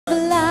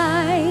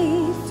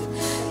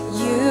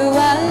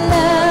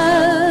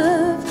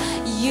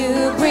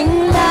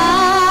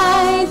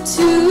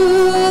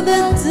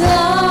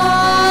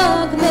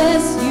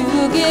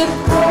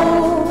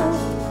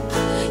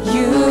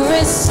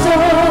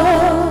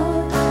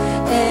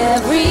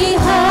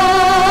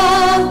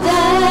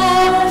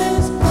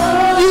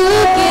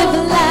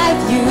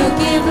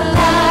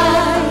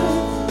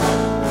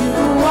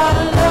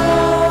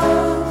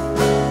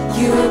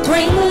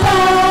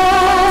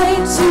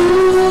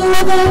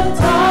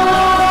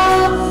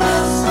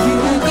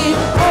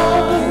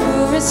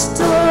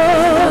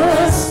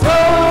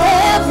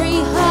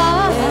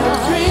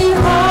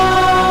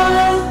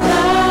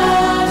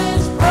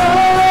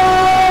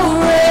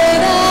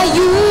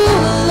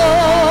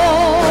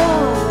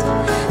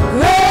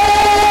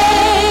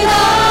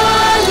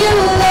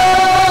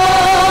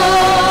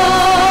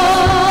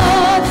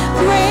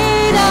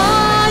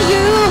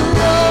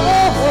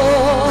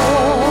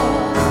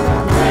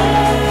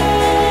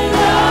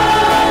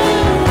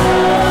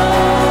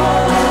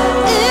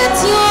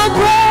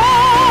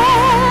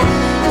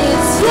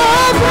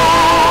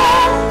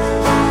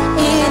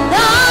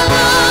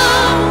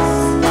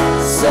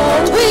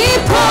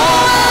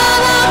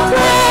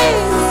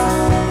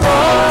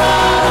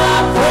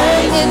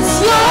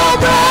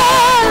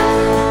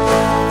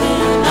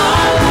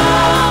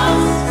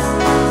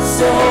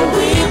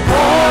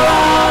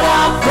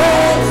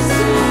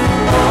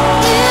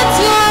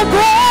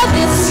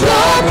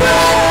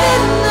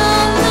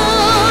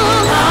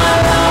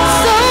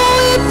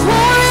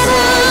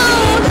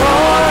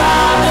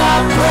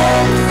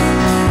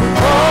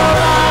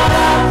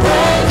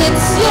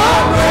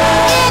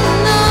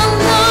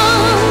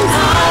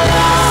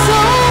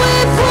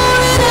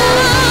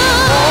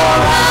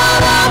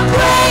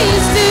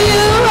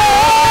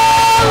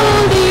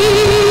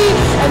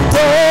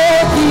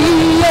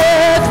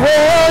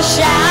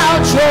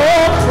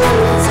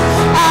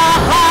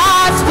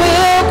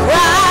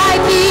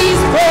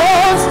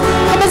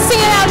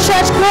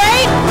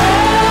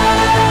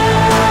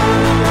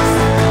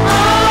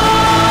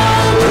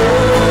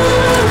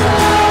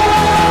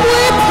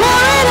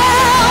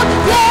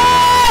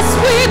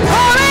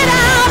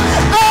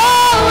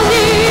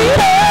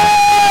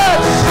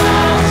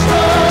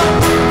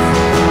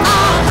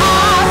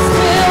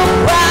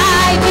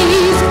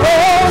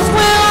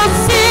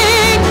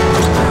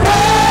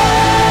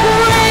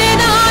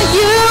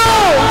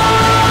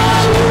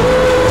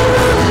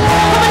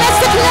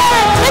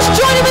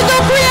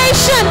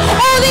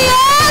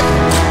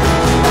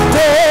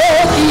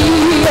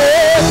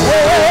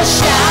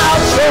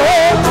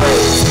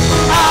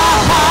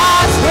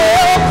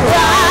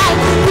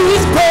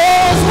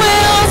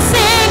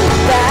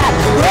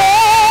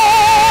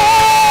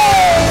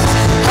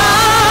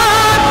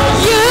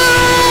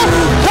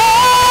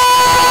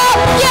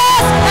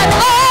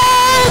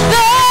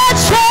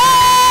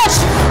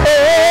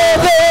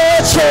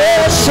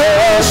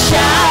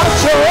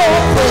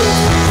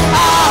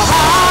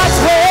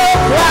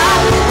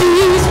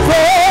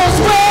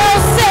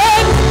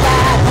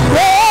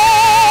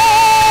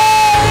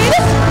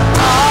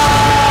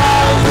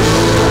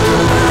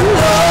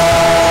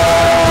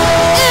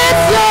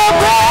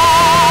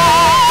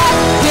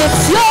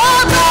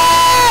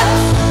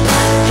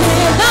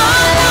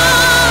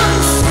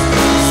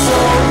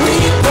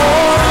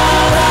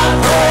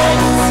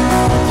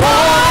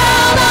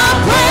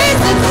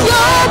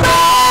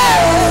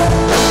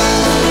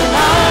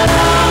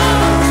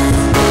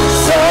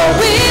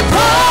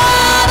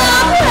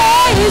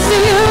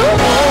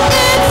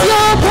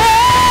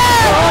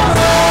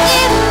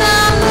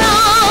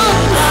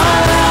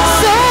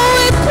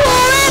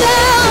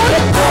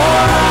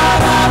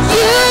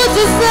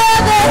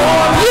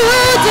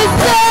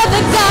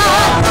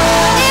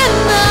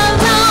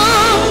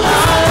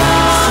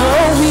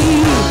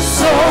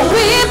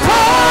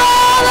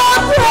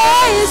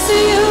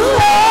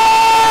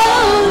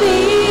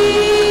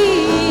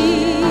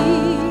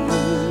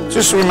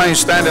Just remain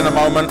standing a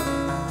moment.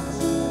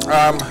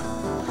 I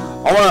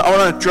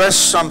want to address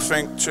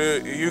something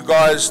to you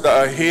guys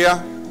that are here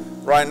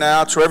right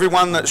now, to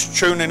everyone that's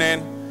tuning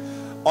in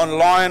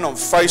online, on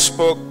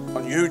Facebook,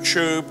 on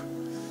YouTube.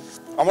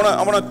 I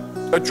want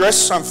to address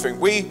something.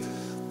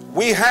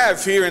 We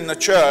have here in the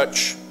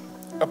church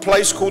a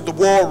place called the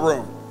War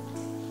Room.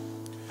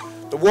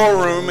 The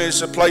War Room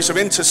is a place of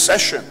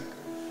intercession,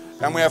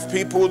 and we have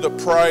people that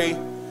pray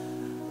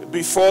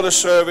before the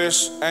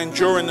service and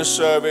during the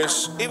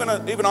service, even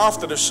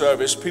after the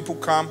service. People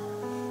come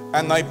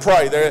and they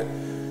pray,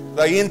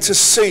 they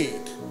intercede.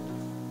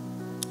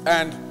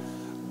 And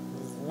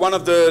one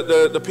of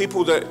the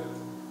people that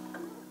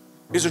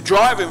is a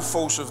driving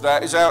force of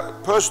that is our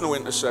personal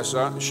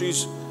intercessor.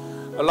 She's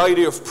a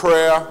lady of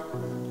prayer,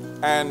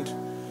 and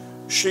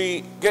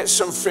she gets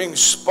some things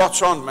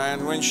spot on,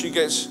 man. When she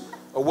gets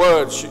a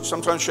word,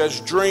 sometimes she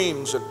has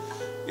dreams, and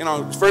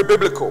it's very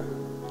biblical,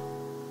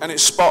 and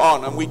it's spot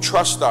on, and we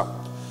trust her.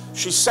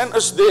 She sent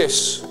us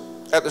this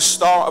at the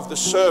start of the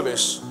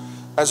service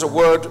as a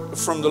word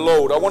from the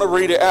Lord. I want to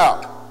read it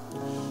out.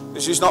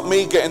 This is not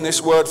me getting this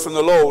word from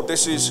the Lord.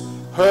 This is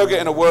her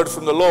getting a word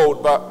from the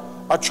Lord, but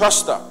I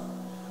trust her.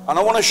 And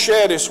I want to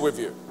share this with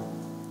you.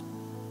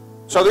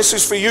 So this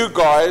is for you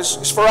guys.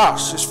 It's for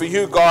us. It's for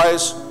you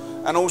guys.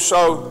 And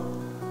also,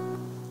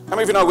 how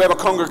many of you know we have a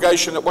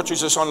congregation that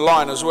watches us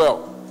online as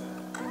well?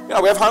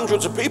 We have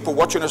hundreds of people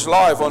watching us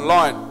live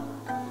online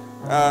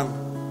at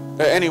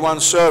any one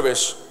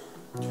service.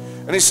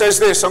 And he says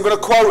this, I'm going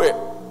to quote it.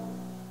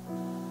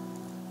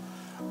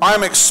 I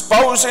am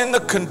exposing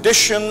the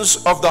conditions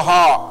of the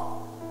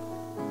heart.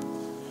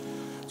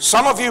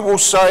 Some of you will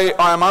say,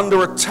 I am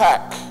under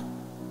attack.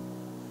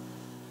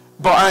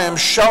 But I am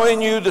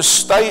showing you the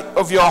state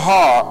of your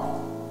heart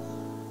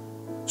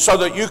so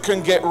that you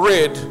can get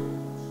rid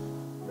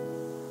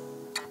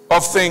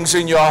of things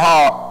in your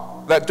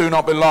heart that do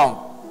not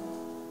belong.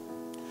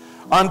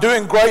 I'm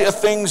doing greater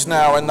things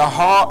now, and the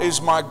heart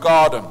is my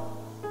garden.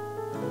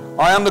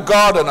 I am the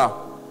gardener,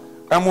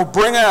 and will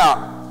bring out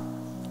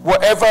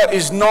whatever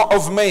is not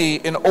of me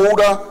in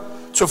order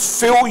to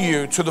fill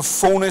you to the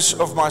fullness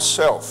of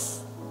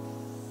myself.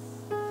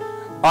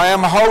 I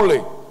am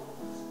holy,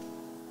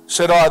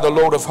 said I, the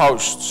Lord of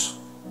hosts.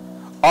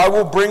 I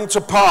will bring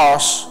to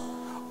pass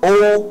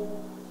all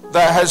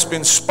that has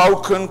been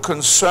spoken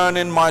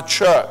concerning my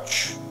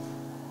church.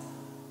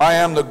 I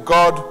am the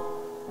God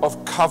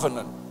of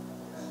covenant.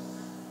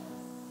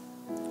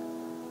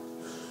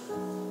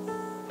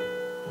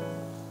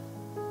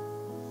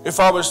 If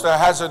I was to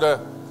hazard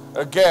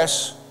a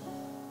guess,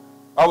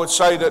 I would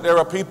say that there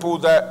are people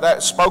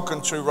that's spoken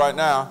to right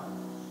now.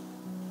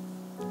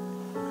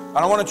 And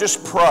I want to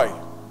just pray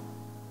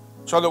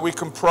so that we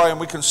can pray and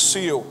we can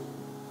seal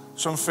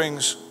some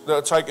things that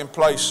are taking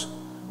place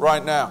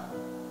right now.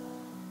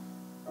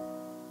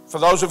 For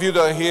those of you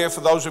that are here,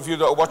 for those of you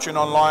that are watching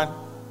online,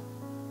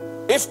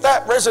 if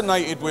that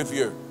resonated with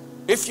you,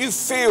 if you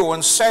feel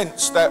and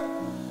sense that,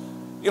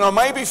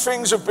 maybe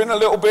things have been a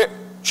little bit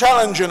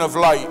challenging of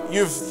late,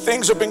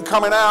 things have been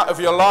coming out of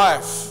your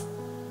life,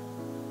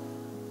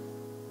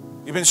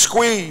 you've been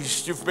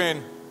squeezed,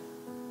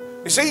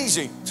 it's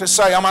easy to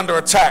say I'm under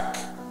attack.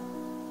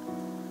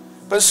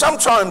 But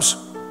sometimes,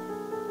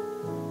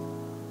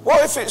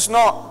 what if it's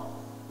not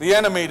the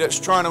enemy that's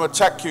trying to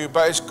attack you,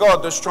 but it's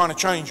God that's trying to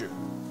change you?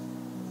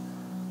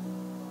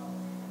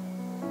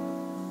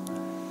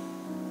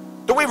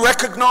 Do we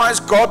recognize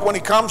God when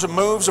He comes and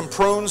moves and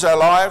prunes our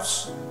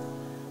lives?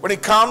 When He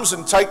comes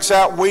and takes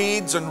out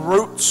weeds and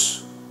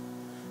roots?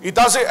 He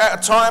does it at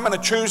a time and a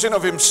choosing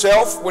of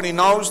Himself when He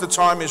knows the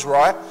time is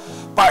right.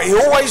 But He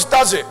always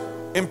does it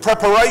in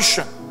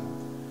preparation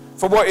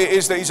for what it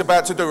is that He's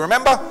about to do.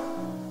 Remember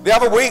the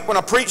other week when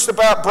I preached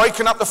about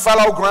breaking up the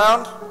fallow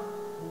ground?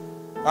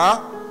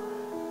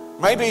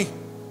 Maybe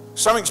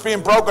something's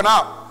being broken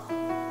up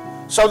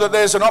so that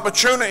there's an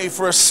opportunity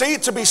for a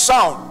seed to be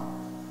sown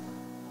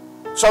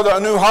so that a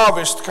new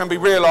harvest can be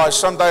realized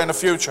someday in the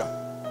future.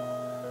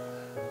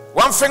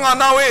 One thing I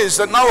know is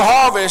that no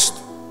harvest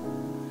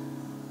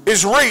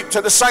is reaped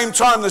at the same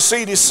time the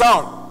seed is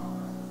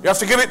sown. You have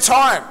to give it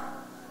time.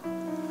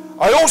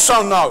 I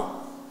also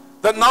know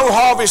that no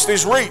harvest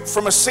is reaped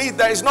from a seed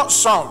that is not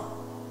sown.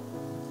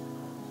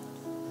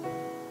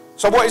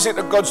 So what is it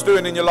that God's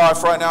doing in your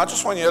life right now? I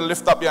just want you to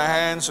lift up your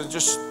hands and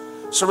just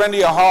surrender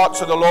your heart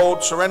to the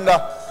Lord.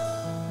 Surrender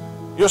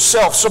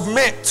yourself.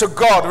 Submit to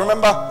God.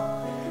 Remember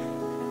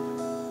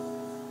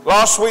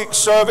last week's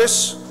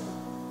service?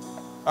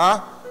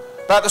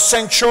 About the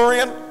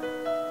centurion,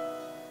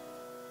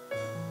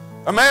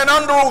 a man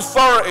under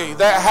authority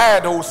that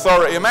had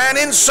authority, a man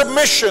in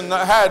submission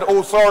that had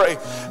authority,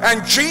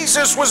 and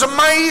Jesus was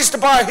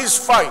amazed by his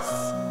faith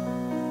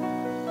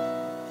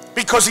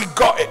because he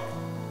got it.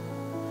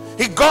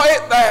 He got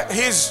it that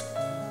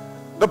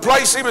the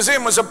place he was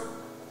in was a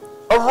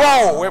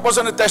role. It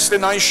wasn't a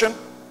destination.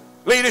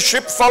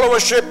 Leadership,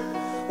 followership,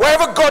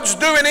 whatever God's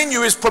doing in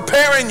you is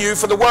preparing you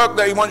for the work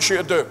that He wants you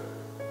to do.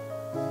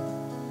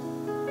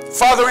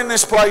 Father, in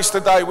this place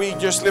today, we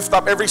just lift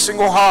up every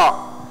single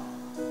heart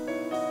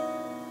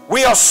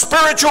We are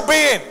spiritual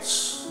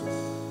beings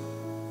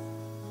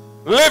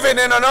living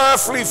in an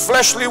earthly,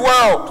 fleshly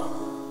world.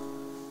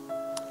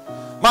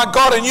 My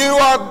God, and you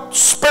are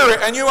spirit,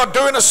 and you are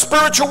doing a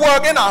spiritual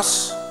work in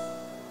us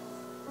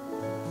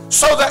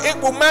so that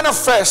it will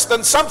manifest,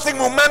 and something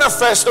will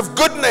manifest of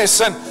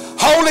goodness and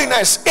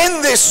holiness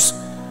in this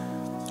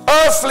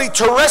earthly,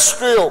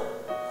 terrestrial,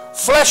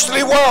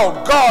 fleshly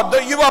world. God,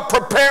 that you are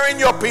preparing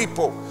your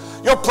people.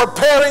 You're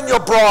preparing your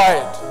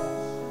bride.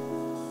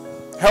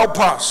 Help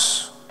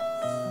us.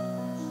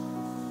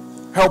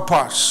 Help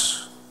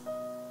us.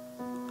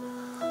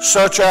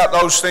 Search out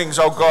those things,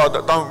 oh God,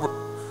 that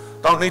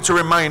don't need to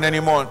remain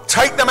anymore.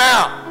 Take them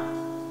out.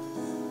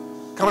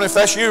 Come on, if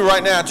that's you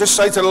right now, just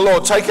say to the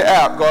Lord, take it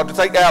out, God.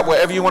 Take out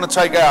whatever you want to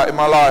take out in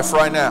my life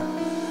right now.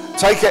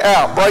 Take it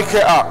out, break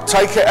it up,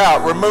 take it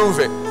out, remove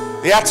it.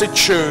 The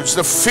attitudes,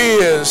 the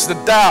fears, the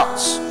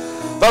doubts,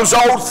 those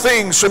old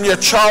things from your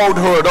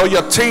childhood or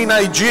your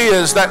teenage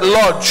years that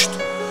lodged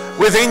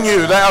within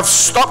you, that have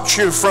stopped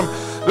you from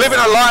living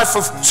a life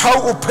of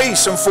total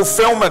peace and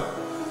fulfillment.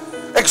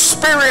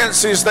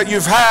 Experiences that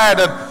you've had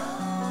and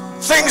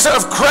things that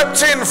have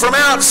crept in from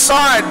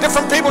outside,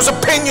 different people's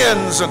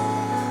opinions, and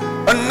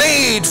a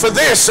need for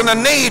this and a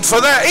need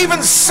for that,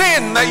 even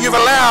sin that you've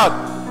allowed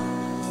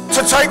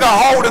to take a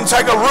hold and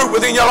take a root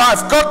within your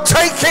life. God,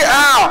 take it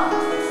out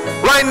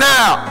right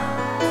now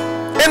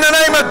in the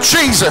name of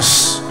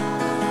Jesus.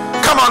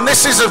 Come on,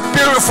 this is a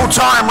beautiful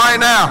time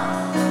right now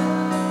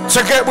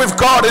to get with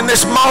God in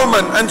this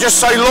moment and just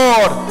say,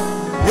 Lord,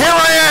 here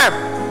I am.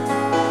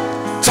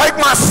 Take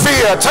my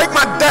fear, take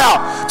my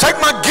doubt, take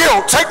my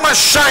guilt, take my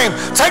shame,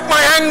 take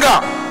my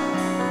anger,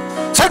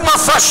 take my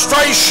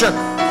frustration,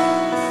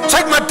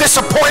 take my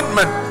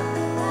disappointment.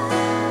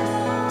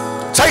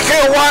 Take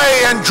it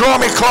away and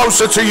draw me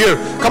closer to you.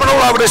 Come on,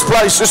 all over this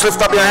place, just lift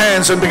up your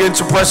hands and begin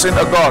to press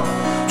into God.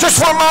 Just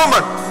for a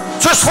moment,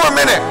 just for a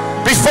minute,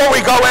 before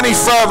we go any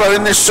further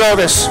in this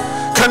service.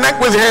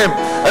 Connect with Him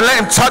and let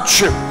Him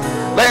touch you.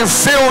 Let Him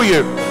feel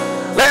you.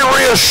 Let Him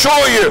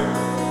reassure you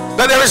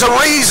that there is a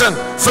reason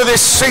for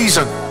this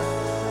season.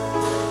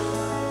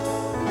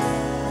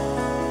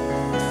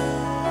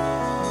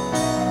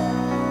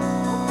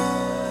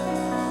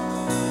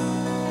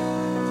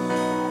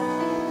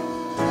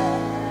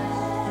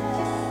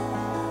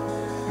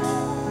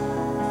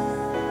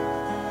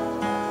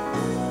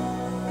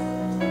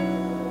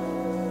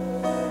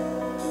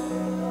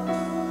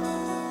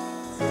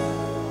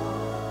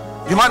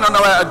 You might not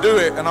know how to do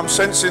it, and I'm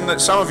sensing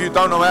that some of you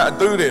don't know how to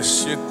do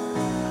this.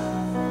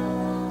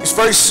 It's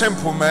very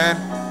simple,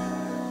 man.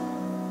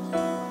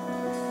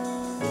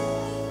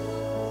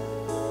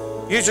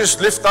 You just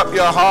lift up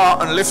your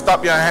heart and lift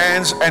up your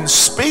hands and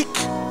speak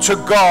to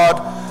God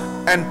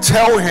and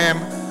tell Him,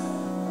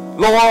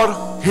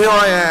 Lord, here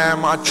I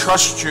am. I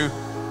trust you.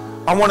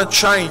 I want to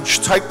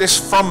change. Take this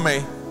from me.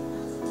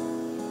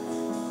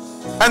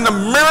 And the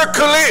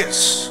miracle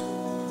is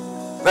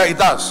that He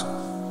does.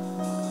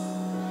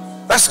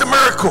 That's the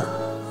miracle.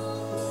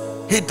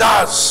 He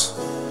does.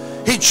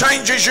 He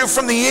changes you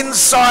from the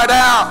inside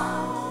out.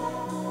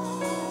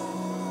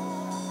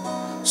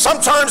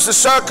 Sometimes the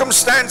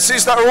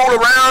circumstances that are all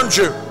around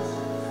you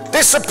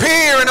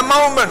disappear in a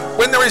moment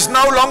when there is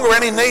no longer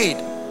any need.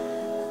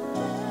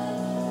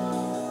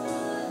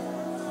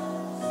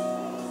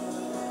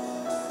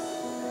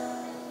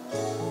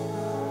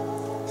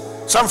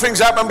 Some things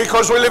happen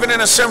because we're living in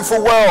a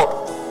sinful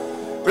world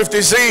with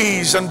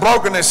disease and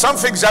brokenness. Some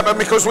things happen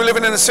because we're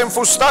living in a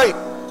sinful state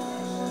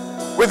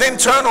with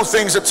internal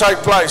things that take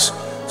place.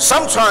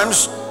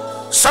 Sometimes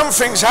some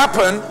things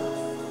happen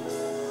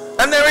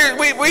and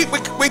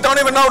we don't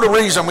even know the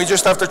reason. We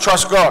just have to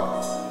trust God.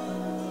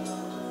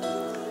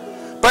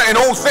 But in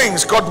all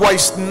things, God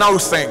wastes no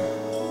thing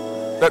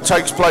that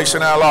takes place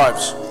in our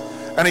lives.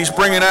 And He's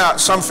bringing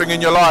out something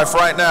in your life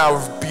right now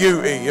of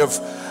beauty, of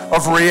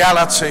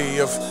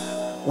reality, of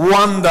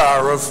wonder,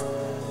 of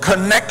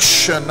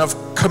connection, of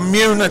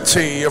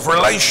community, of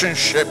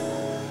relationship,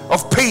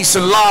 of peace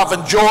and love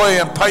and joy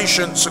and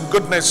patience and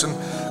goodness and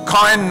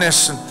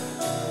kindness and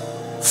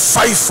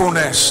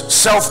faithfulness,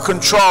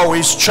 self-control.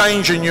 He's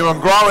changing you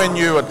and growing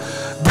you and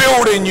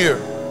building you.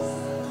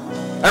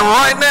 And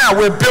right now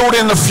we're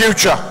building the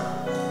future.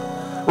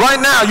 Right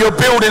now you're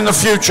building the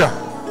future.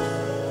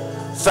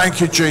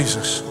 Thank you,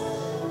 Jesus.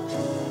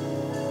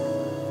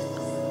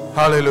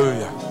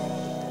 Hallelujah.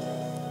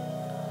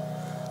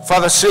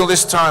 Father, seal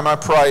this time, I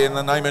pray, in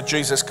the name of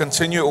Jesus.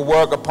 Continue to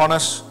work upon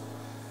us.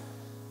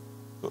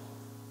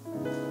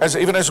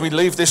 Even as we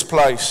leave this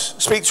place,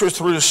 speak to us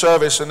through the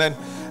service, and then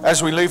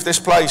as we leave this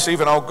place,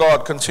 even, oh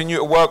God, continue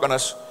to work on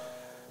us,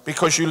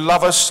 because you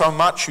love us so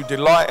much. You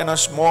delight in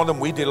us more than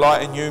we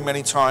delight in you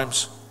many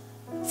times.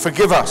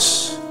 Forgive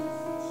us,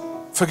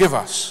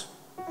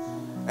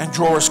 and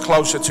draw us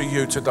closer to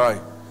you today.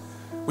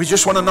 We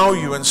just want to know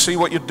you and see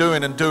what you're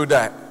doing and do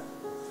that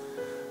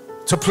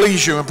to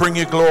please you and bring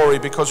you glory,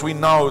 because we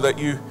know that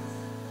you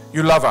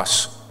love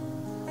us.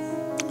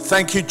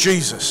 Thank you,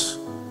 Jesus.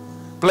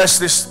 Bless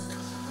this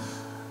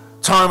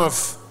time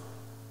of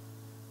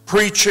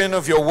preaching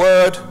of your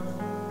word.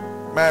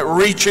 May it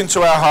reach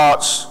into our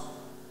hearts.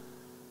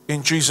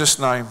 In Jesus'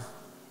 name,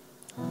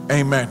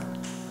 amen.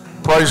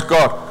 Praise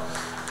God.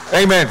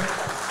 Amen.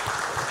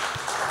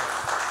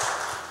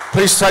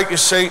 Please take your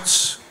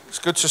seats. It's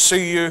good to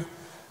see you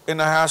in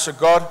the house of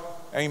God.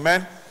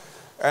 Amen.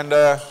 And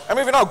I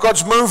mean, you know,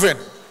 God's moving.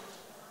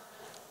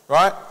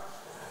 Right?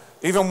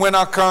 Even when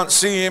I can't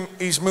see him,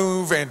 he's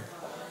moving.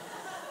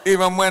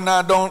 Even when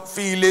I don't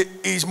feel it,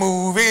 he's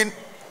moving.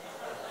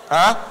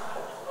 Huh?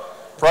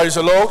 Praise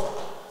the Lord.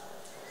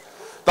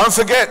 Don't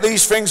forget,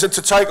 these things are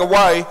to take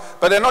away,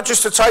 but they're not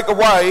just to take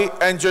away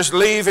and just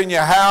leave in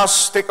your house,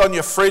 stick on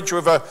your fridge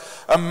with a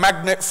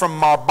magnet from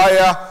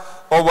Marbella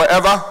or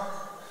whatever.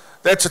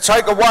 They're to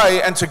take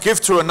away and to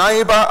give to a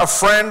neighbor, a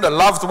friend, a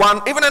loved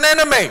one, even an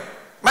enemy.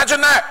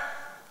 Imagine that.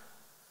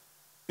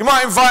 You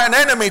might invite an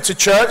enemy to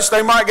church.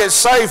 They might get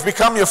saved,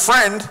 become your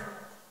friend.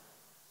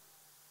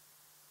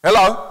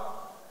 Hello?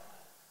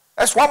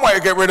 That's one way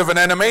to get rid of an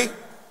enemy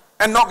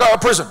and not go to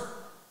prison.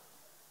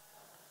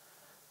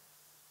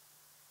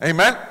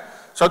 Amen?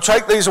 So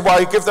take these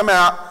away, give them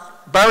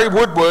out. Barry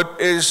Woodward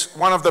is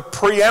one of the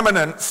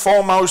preeminent,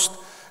 foremost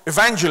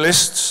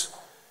evangelists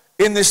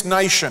in this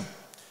nation.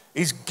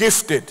 He's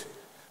gifted.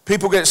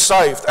 People get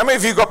saved. How many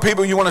of you got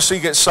people you want to see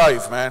get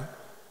saved, man?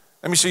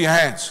 Let me see your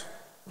hands.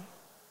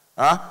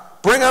 Huh?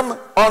 Bring them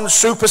on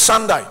Super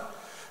Sunday.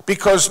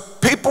 Because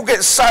people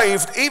get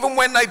saved even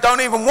when they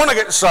don't even want to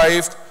get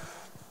saved.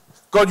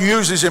 God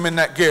uses him in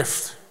that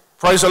gift.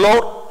 Praise the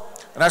Lord.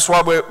 And that's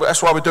why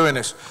we're doing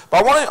this.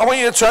 But I want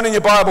you to turn in your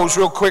Bibles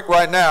real quick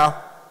right now.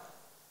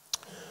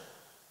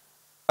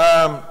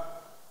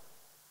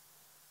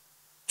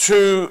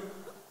 Just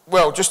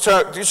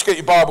get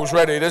your Bibles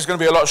ready. There's going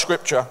to be a lot of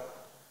scripture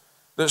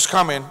that's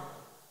coming.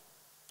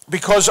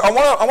 Because I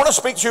want to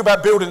speak to you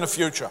about building the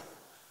future.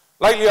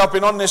 Lately, I've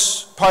been on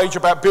this page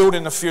about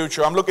building the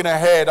future. I'm looking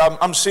ahead.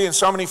 I'm seeing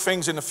so many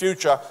things in the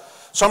future,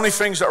 so many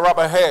things that are up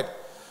ahead.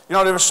 You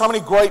know, there are so many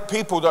great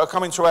people that are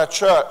coming to our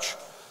church.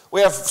 We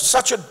have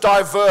such a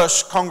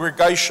diverse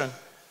congregation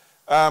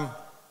that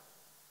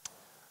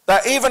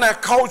even our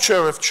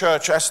culture of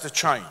church has to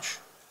change.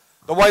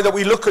 The way that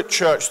we look at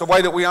church, the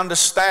way that we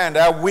understand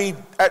how we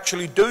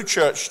actually do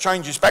church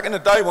changes. Back in the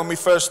day when we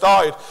first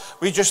started,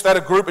 we just had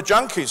a group of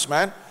junkies,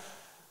 man.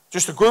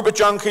 Just a group of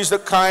junkies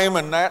that came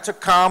and they had to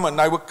come and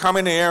they would come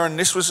in here and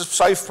this was a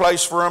safe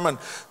place for them and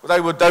they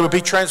would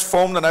be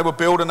transformed and they would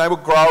build and they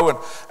would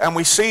grow and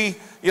we see,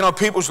 you know,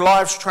 people's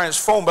lives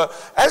transform. But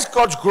as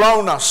God's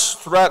grown us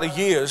throughout the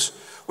years,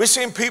 we're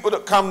seeing people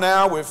that come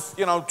now with,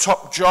 you know,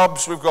 top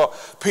jobs. We've got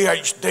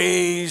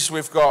PhDs,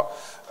 we've got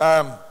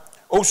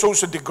all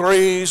sorts of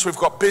degrees, we've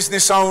got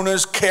business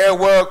owners, care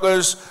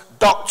workers,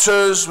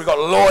 doctors, we've got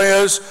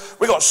lawyers,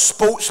 we've got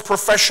sports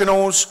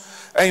professionals.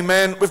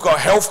 Amen. We've got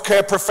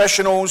healthcare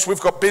professionals. We've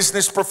got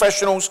business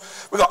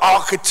professionals. We've got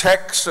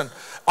architects and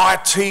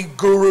IT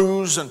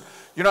gurus and,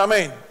 you know what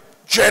I mean,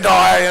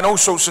 Jedi and all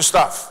sorts of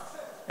stuff.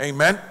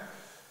 Amen.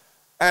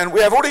 And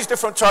we have all these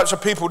different types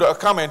of people that are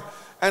coming.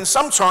 And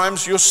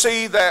sometimes you'll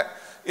see that,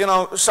 you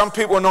know, some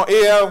people are not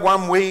here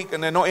 1 week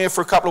and they're not here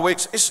for a couple of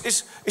weeks.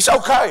 It's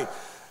okay.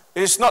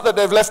 It's not that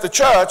they've left the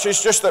church.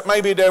 It's just that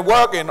maybe they're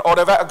working or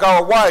they've had to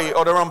go away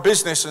or they're on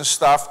business and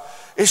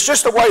stuff. It's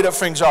just the way that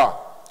things are.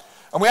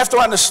 And we have to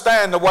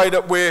understand the way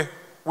that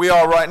we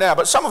are right now.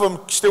 But some of them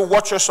still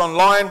watch us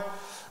online,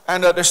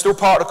 and they're still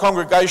part of the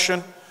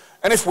congregation.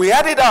 And if we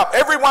added up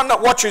everyone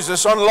that watches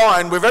us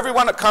online with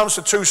everyone that comes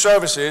to 2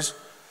 services,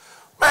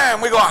 man,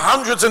 we got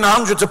hundreds and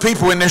hundreds of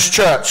people in this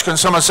church. Can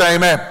someone say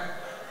amen?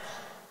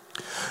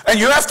 And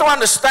you have to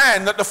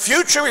understand that the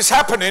future is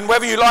happening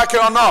whether you like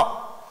it or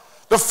not.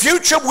 The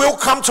future will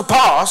come to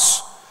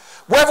pass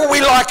whether we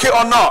like it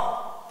or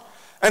not.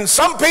 And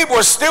some people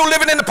are still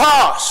living in the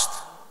past.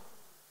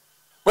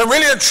 When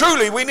really and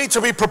truly, we need to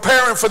be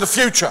preparing for the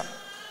future.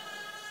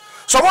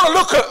 So I want to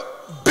look at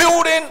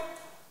building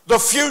the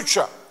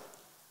future.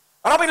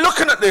 And I've been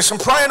looking at this and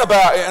praying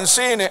about it and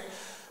seeing it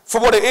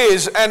for what it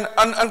is. And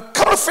a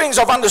couple of things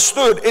I've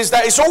understood is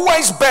that it's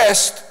always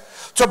best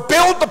to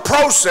build the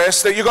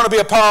process that you're going to be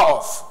a part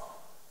of.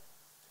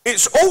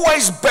 It's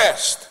always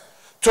best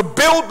to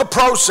build the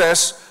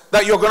process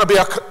that you're going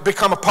to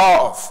become a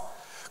part of.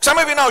 Some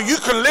of you know you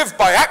can live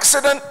by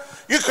accident.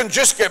 You can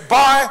just get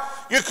by.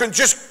 You can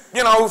just,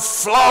 you know,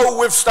 flow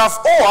with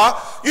stuff, or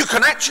you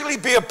can actually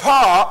be a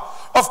part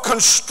of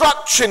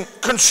constructing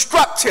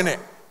it.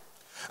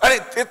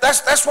 And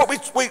that's what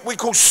we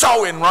call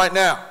sowing right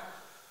now.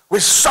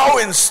 We're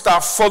sowing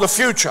stuff for the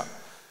future,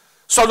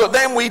 so that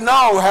then we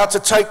know how to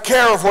take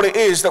care of what it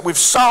is that we've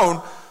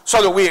sown,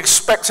 so that we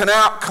expect an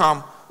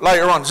outcome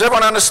later on. Does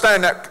everyone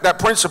understand that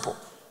principle?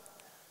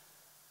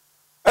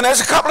 And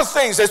there's a couple of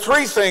things, there's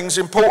 3 things,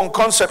 important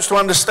concepts to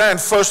understand,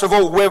 first of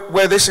all,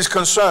 where this is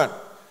concerned.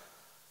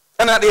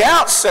 And at the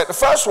outset, the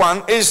first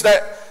one is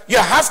that you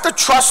have to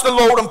trust the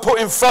Lord and put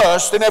him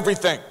first in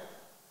everything.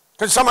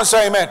 Can someone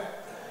say amen?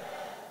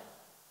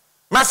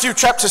 Matthew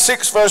chapter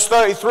 6 verse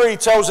 33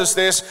 tells us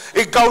this.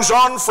 It goes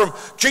on from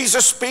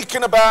Jesus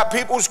speaking about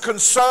people's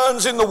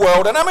concerns in the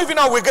world. And how many of you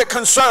know we get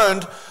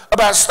concerned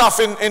about stuff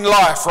in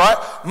life, right?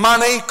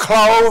 Money,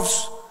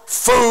 clothes,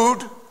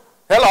 food.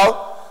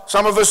 Hello.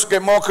 Some of us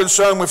get more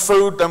concerned with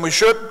food than we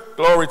should.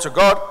 Glory to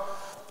God.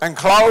 And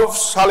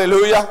clothes.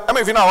 Hallelujah. How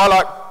many of you know I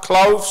like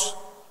clothes?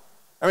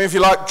 How many of you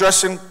like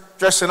dressing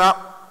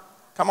up?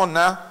 Come on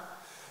now.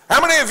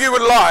 How many of you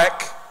would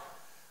like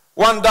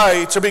one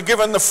day to be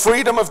given the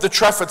freedom of the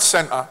Trafford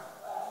Centre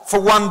for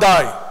one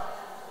day?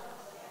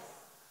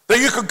 That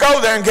you could go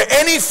there and get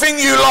anything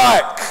you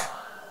like.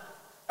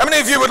 How many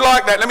of you would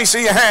like that? Let me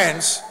see your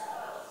hands.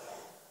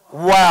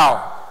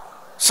 Wow.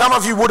 Some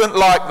of you wouldn't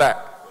like that.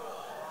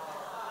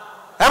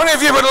 How many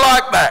of you would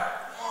like that?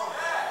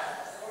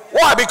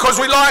 Why? Because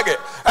we like it.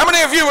 How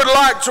many of you would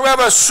like to have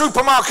a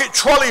supermarket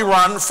trolley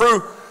run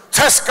through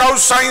Tesco,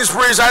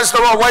 Sainsbury's, Asda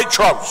or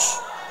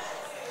Waitrose?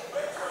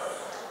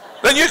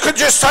 Then you could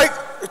just take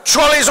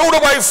trolleys all the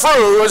way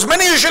through, as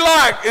many as you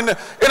like, in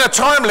a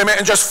time limit,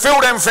 and just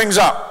fill them things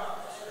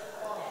up.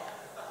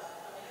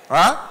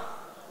 Right?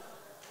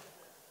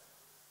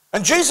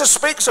 And Jesus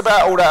speaks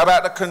about all that,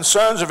 about the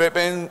concerns of it.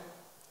 But in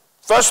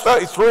verse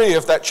 33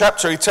 of that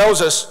chapter, he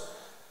tells us,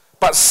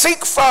 but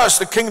seek first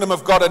the kingdom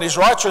of God and his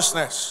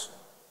righteousness,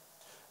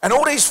 and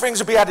all these things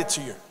will be added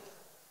to you.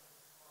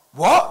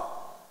 What?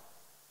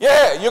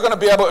 Yeah, you're going to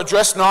be able to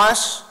dress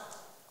nice.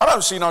 I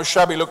don't see no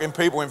shabby looking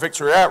people in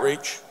Victory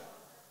Outreach.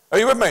 Are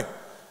you with me?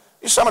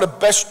 You're some of the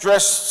best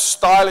dressed,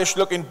 stylish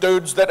looking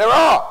dudes that there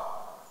are.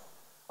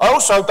 I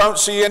also don't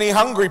see any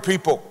hungry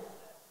people.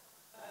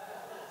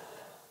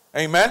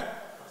 Amen?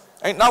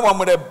 Ain't no one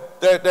with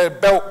their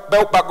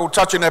belt buckle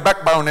touching their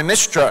backbone in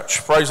this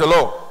church. Praise the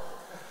Lord.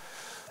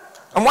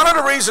 And one of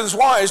the reasons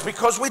why is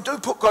because we do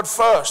put God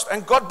first,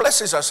 and God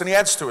blesses us and he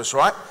adds to us,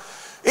 right?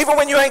 Even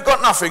when you ain't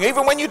got nothing,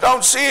 even when you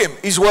don't see him,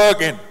 he's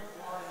working.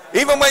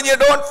 Even when you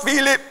don't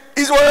feel it,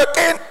 he's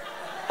working.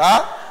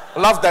 Huh? I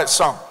love that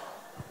song.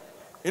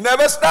 You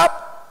never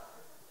stop.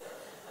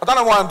 I don't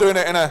know why I'm doing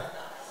it in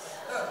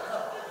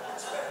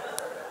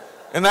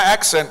that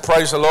accent,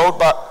 praise the Lord,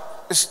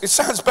 but it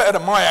sounds better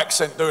than my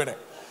accent doing it.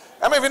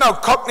 How many of you know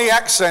Cockney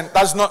accent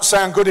does not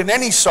sound good in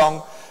any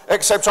song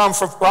except I'm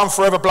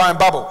Forever Blowing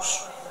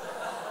Bubbles?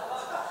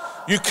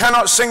 You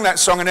cannot sing that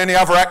song in any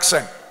other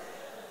accent.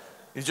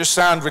 You just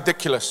sound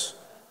ridiculous.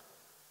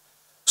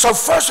 So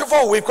first of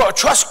all, we've got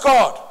to trust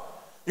God.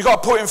 You've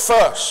got to put him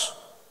first.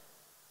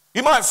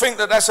 You might think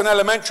that that's an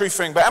elementary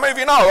thing, but how many of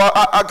you know,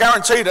 I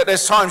guarantee that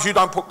there's times you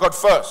don't put God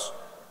first.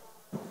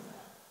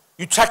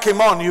 You tack him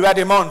on, you add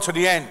him on to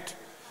the end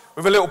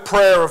with a little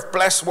prayer of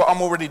bless what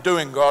I'm already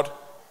doing, God.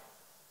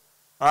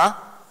 Huh?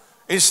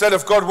 Instead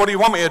of, God, what do you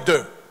want me to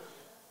do?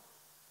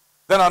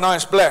 Then I know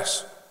it's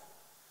bless.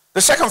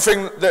 The second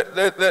thing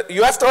that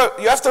you have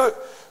to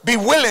be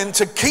willing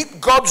to keep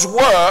God's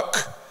work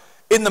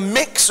in the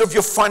mix of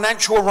your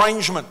financial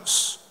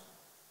arrangements.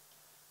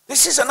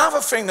 This is another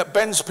thing that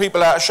bends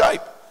people out of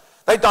shape.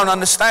 They don't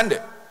understand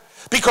it.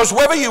 Because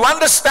whether you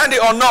understand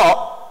it or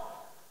not,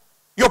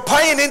 you're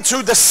paying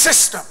into the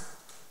system.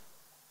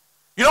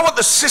 You know what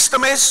the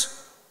system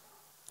is?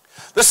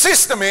 The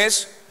system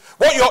is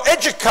what you're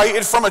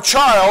educated from a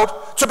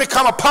child to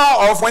become a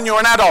part of when you're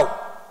an adult.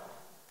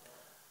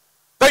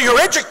 That you're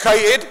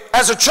educated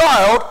as a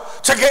child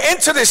to get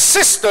into this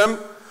system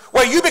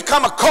where you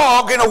become a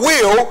cog in a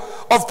wheel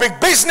of big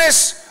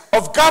business,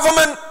 of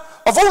government,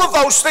 of all of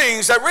those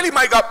things that really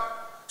make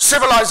up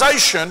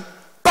civilization.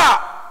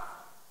 But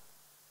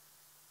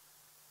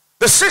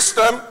the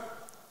system,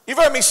 you've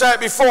heard me say it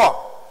before,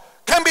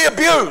 can be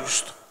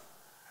abused.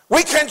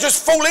 We can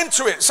just fall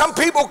into it. Some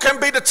people can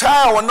be the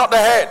tail and not the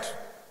head.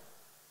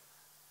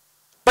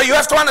 But you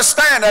have to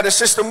understand how the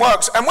system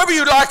works. And whether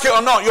you like it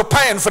or not, you're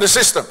paying for the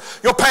system.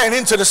 You're paying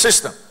into the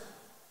system.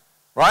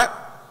 Right?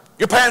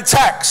 You're paying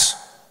tax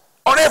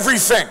on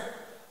everything.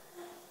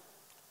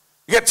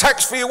 You get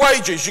taxed for your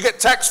wages. You get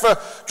taxed for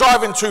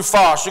driving too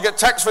fast. You get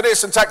taxed for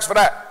this and taxed for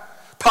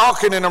that.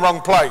 Parking in the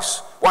wrong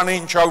place. 1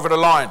 inch over the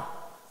line.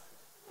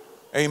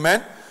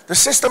 Amen? The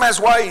system has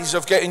ways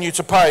of getting you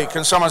to pay.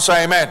 Can someone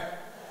say amen?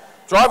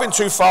 Driving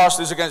too fast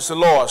is against the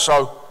law.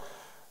 So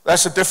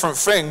that's a different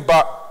thing.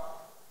 But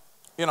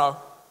you know,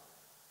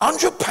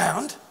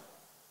 £100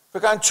 for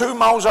going 2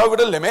 miles over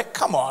the limit,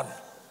 come on,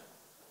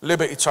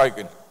 liberty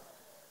taken.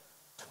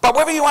 But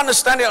whether you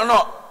understand it or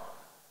not,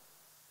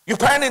 you're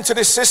paying into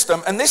this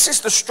system, and this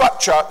is the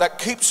structure that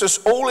keeps us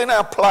all in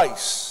our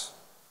place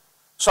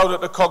so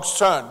that the cogs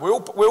turn. We're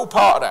all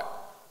part of that.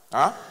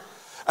 Huh?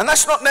 And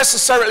that's not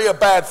necessarily a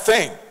bad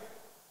thing,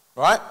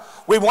 right?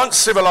 We want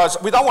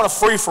civilized, we don't want a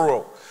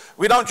free-for-all.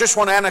 We don't just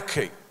want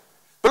anarchy.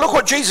 But look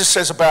what Jesus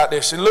says about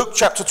this in Luke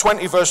chapter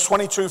 20, verse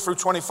 22 through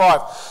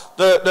 25.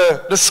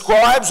 The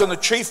scribes and the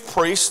chief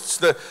priests,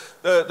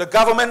 the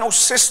governmental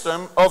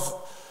system of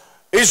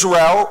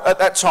Israel at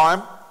that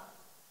time,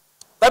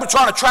 they were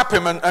trying to trap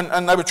him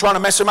and they were trying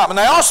to mess him up. And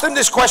they asked him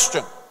this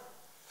question: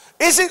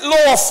 is it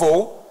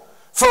lawful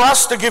for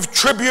us to give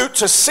tribute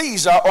to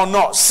Caesar or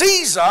not?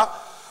 Caesar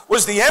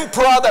was the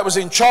emperor that was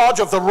in charge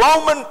of the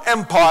Roman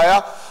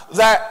Empire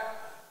that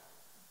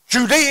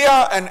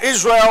Judea and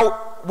Israel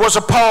was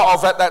a part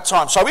of at that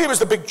time. So he was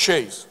the big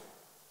cheese.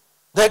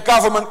 Their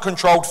government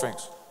controlled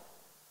things.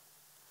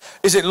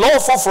 Is it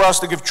lawful for us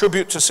to give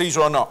tribute to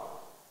Caesar or not?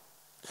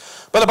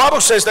 But the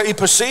Bible says that he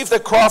perceived their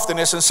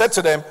craftiness and said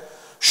to them,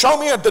 show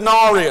me a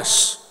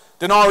denarius.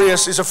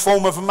 Denarius is a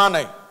form of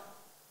money.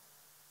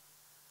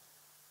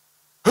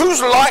 Whose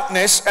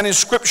likeness and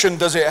inscription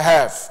does it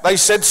have? They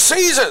said,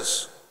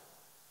 Caesar's.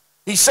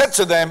 He said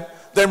to them,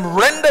 then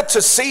render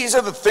to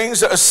Caesar the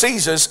things that are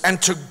Caesar's,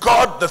 and to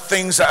God the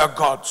things that are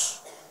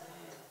God's.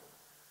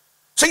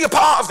 So you're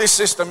part of this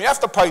system. You have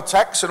to pay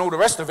tax and all the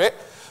rest of it.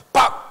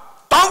 But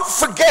don't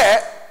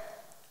forget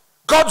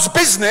God's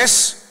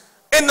business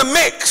in the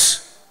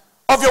mix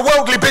of your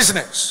worldly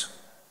business.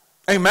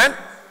 Amen?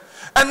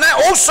 And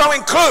that also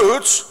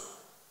includes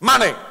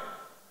money.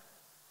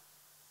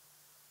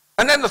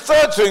 And then the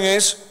third thing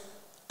is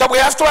that we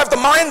have to have the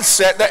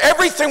mindset that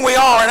everything we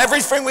are and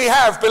everything we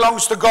have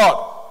belongs to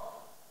God.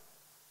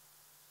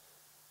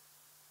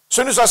 As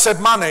soon as I said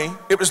money,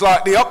 it was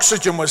like the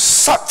oxygen was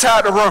sucked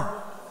out of the room.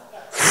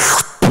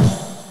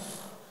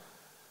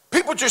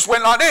 People just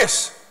went like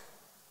this.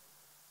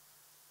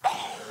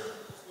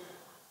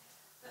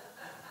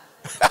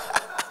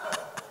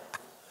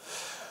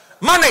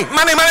 Money,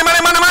 money, money,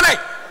 money, money, money.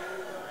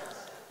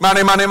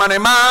 Money, money, money,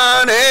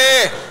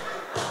 money.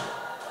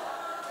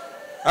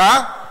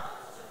 Huh?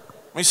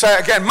 Let me say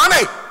it again.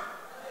 Money.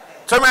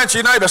 Turn around to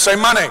your neighbor, say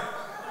money.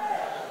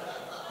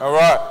 All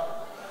right.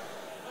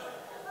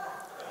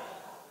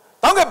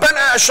 Don't get bent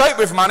out of shape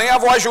with money,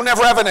 otherwise you'll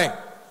never have any.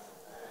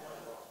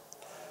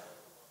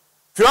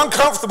 If you're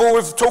uncomfortable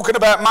with talking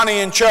about money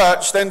in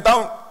church, then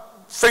don't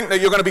think that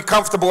you're going to be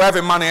comfortable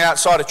having money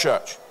outside of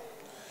church.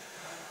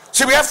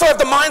 See, we have to have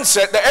the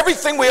mindset that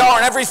everything we are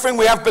and everything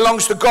we have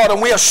belongs to God,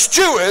 and we are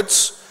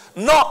stewards,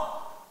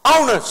 not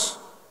owners.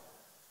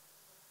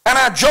 And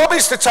our job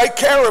is to take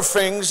care of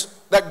things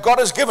that God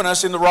has given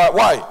us in the right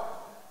way.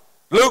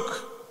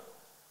 Luke,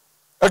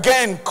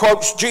 again,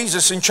 quotes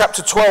Jesus in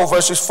chapter 12,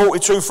 verses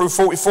 42 through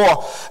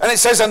 44. And it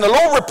says, and the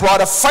Lord replied,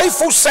 a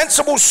faithful,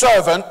 sensible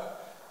servant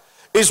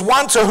is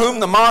one to whom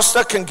the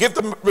master can give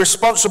the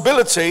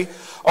responsibility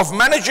of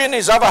managing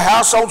his other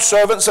household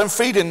servants and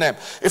feeding them.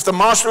 If the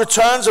master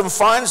returns and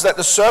finds that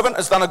the servant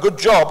has done a good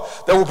job,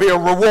 there will be a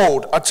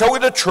reward. I tell you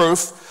the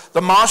truth,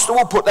 the master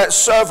will put that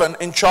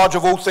servant in charge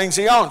of all things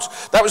he owns.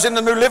 That was in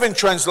the New Living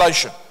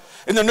Translation.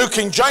 In the New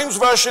King James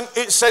Version,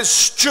 it says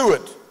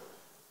steward.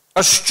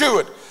 A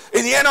steward.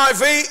 In the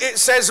NIV, it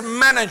says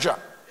manager.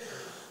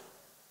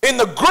 In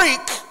the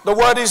Greek, the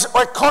word is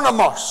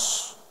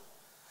oikonomos.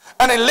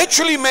 And it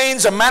literally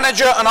means a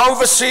manager, an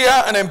overseer,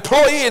 an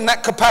employee in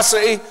that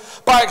capacity,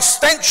 by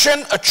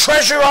extension, a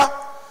treasurer,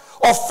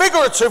 or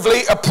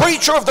figuratively, a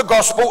preacher of the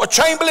gospel, a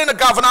chamberlain, a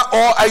governor,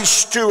 or a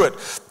steward.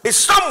 It's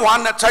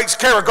someone that takes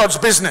care of God's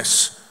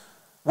business,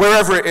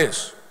 wherever it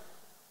is.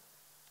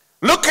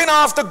 Looking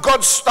after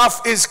God's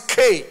stuff is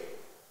key.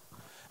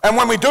 And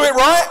when we do it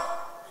right,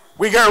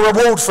 we get a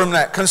reward from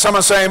that. Can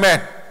someone say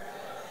amen?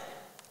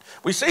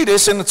 We see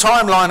this in the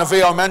timeline of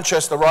VO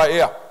Manchester right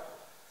here.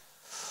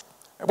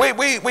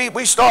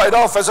 We started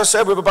off, as I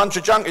said, with a bunch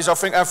of junkies. I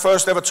think our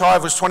first ever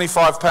tithe was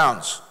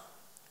 £25.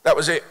 That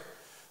was it.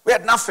 We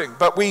had nothing,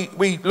 but we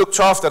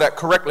looked after that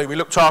correctly. We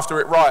looked after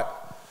it right.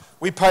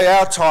 We pay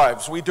our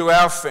tithes. We do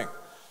our thing.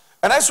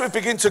 And as we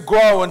begin to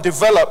grow and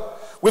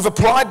develop, we've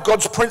applied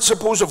God's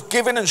principles of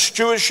giving and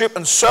stewardship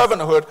and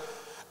servanthood.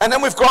 And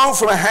then we've grown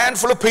from a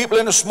handful of people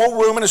in a small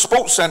room in a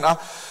sports centre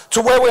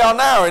to where we are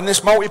now in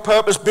this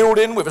multi-purpose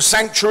building with a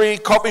sanctuary,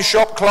 coffee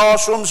shop,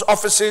 classrooms,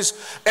 offices,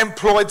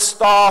 employed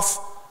staff.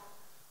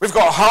 We've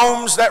got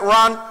homes that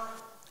run.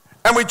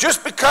 And we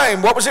just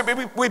became, what was it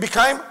we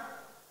became?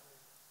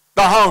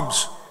 The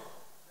homes.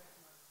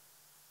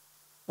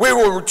 We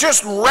were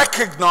just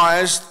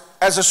recognized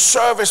as a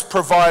service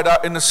provider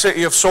in the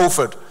city of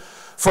Salford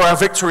for our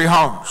Victory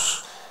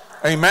Homes.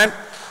 Amen.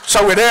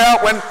 So we're there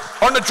when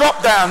on the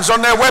drop downs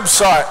on their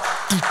website,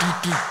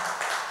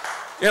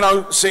 you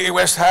know, City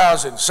West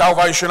Housing,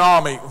 Salvation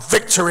Army,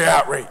 Victory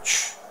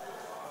Outreach.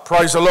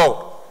 Praise the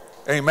Lord.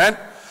 Amen.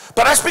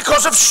 But that's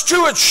because of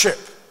stewardship.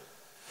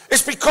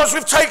 It's because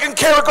we've taken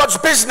care of God's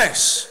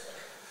business.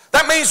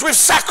 That means we've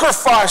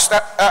sacrificed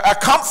our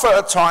comfort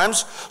at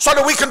times so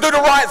that we can do the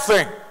right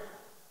thing.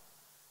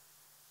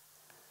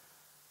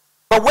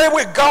 But where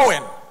we're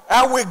going,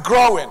 how we're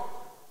growing,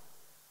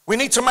 we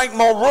need to make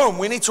more room.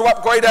 We need to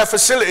upgrade our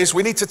facilities.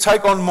 We need to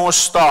take on more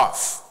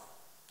staff.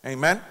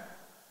 Amen?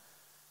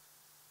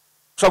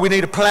 So we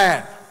need a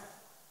plan.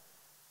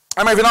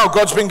 I mean, you know,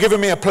 God's been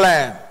giving me a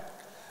plan.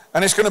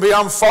 And it's going to be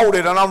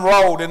unfolded and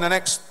unrolled in the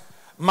next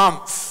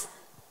month.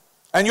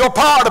 And you're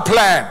part of the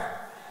plan.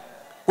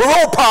 We're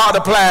all part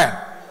of the plan.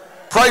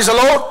 Praise the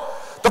Lord.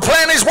 The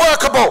plan is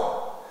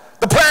workable.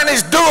 The plan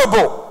is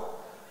doable.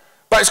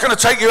 But it's going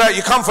to take you out of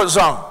your comfort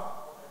zone.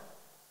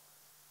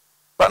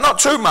 But not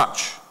too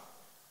much.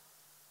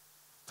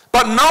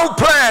 But no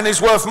plan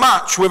is worth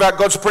much without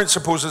God's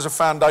principles as a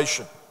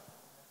foundation.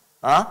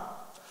 Huh?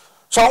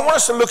 So I want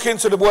us to look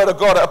into the Word of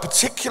God at a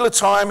particular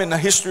time in the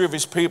history of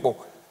his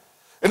people.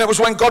 And it was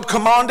when God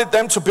commanded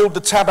them to build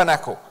the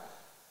tabernacle.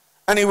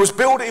 And he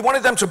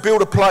wanted them to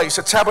build a place,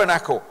 a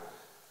tabernacle,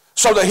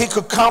 so that he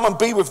could come and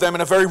be with them in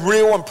a very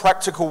real and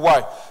practical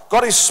way.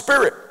 God is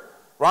spirit,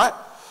 right?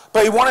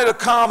 But he wanted to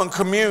come and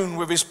commune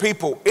with his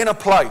people in a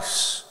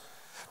place.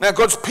 Now,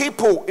 God's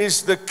people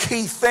is the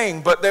key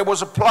thing, but there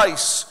was a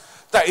place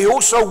that he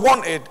also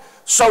wanted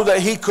so that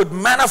he could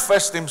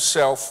manifest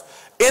himself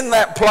in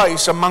that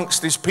place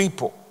amongst his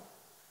people.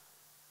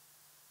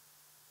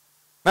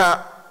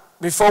 Now,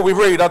 before we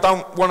read, I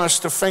don't want us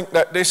to think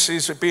that this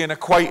is being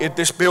equated,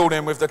 this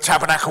building, with the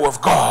tabernacle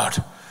of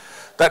God.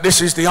 That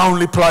this is the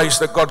only place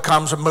that God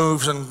comes and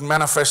moves and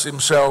manifests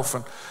himself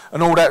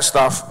and all that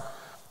stuff.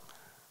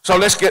 So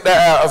let's get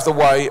that out of the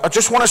way. I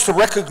just want us to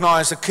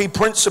recognize the key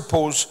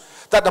principles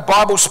that the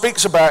Bible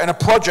speaks about in a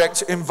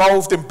project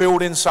involved in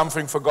building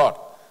something for God.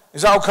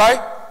 Is that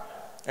okay?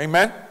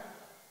 Amen.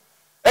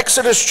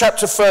 Exodus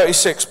chapter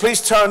 36.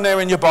 Please turn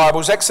there in your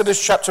Bibles.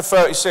 Exodus chapter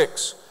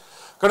 36.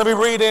 I'm going to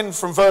be reading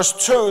from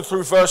verse 2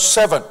 through verse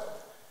 7.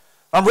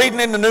 I'm reading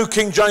in the New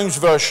King James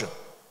Version.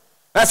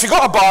 Now, if you've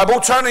got a Bible,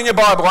 turn in your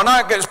Bible. I know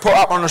it gets put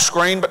up on the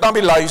screen, but don't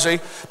be lazy,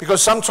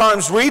 because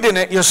sometimes reading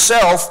it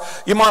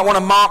yourself, you might want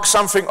to mark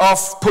something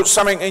off, put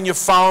something in your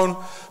phone,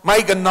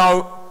 make a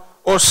note,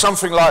 or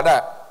something like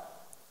that.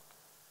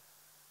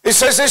 It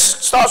says this,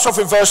 starts off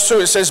in verse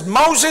 2. It says,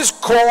 Moses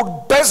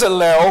called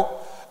Bezalel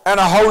and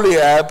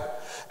Aholiab,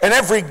 and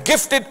every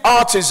gifted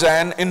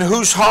artisan in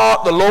whose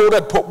heart the Lord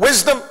had put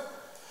wisdom,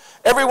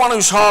 everyone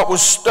whose heart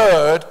was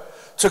stirred,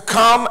 to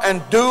come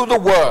and do the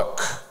work.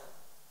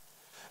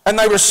 And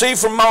they received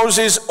from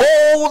Moses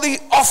all the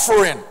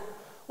offering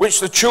which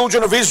the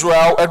children of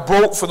Israel had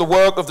brought for the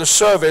work of the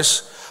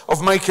service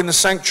of making the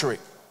sanctuary.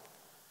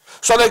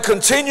 So they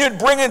continued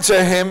bringing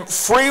to him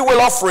freewill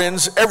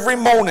offerings every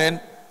morning.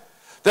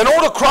 Then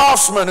all the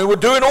craftsmen who were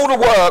doing all the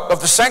work of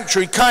the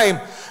sanctuary came,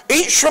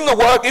 each from the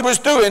work he was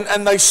doing,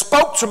 and they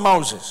spoke to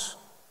Moses,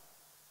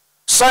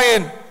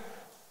 saying,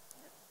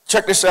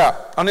 check this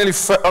out.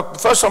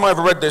 First time I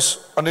ever read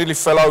this, I nearly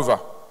fell over.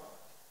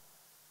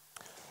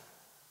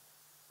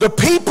 The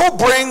people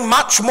bring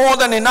much more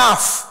than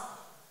enough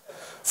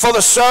for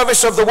the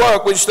service of the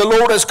work which the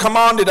Lord has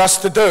commanded us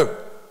to do.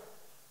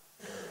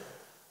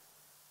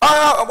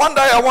 One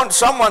day I want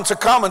someone to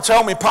come and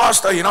tell me,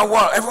 Pastor, you know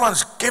what,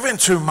 everyone's giving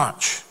too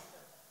much.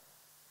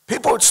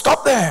 People would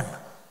stop them.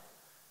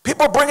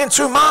 People are bringing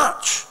too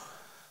much.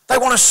 They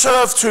want to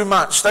serve too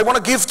much. They want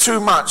to give too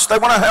much. They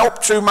want to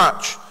help too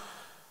much.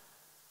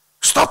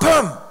 Stop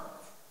them.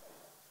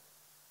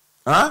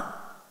 Huh?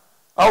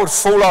 I would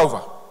fall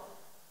over.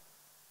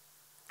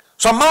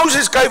 So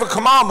Moses gave a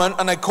commandment,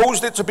 and they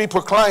caused it to be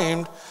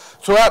proclaimed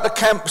throughout the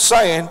camp,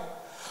 saying,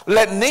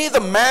 let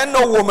neither man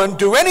nor woman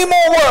do any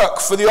more work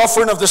for the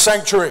offering of the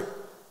sanctuary.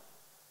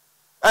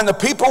 And the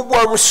people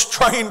were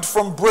restrained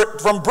from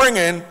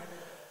bringing,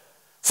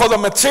 for the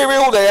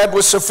material they had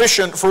was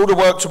sufficient for all the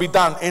work to be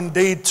done,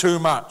 indeed too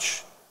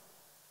much.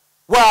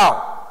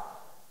 Wow.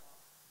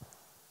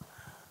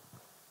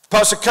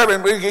 Pastor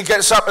Kevin, he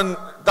gets up and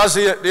does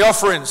the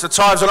offerings, the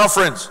tithes and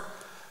offerings.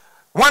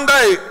 One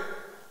day,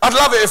 I'd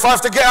love it if I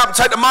have to get up and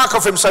take the mark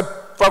off him and say,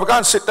 brother, go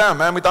and sit down,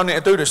 man. We don't need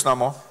to do this no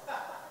more.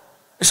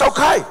 It's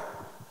okay.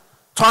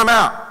 Time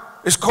out.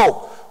 It's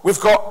cool. We've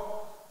got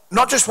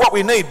not just what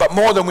we need, but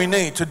more than we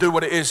need to do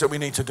what it is that we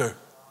need to do.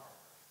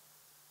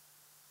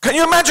 Can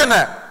you imagine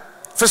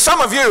that? For some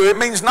of you, it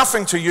means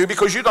nothing to you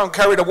because you don't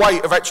carry the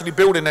weight of actually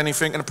building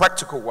anything in a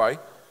practical way.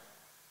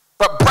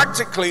 But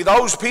practically,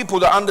 those people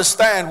that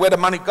understand where the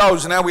money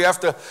goes and how we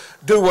have to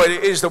do what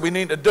it is that we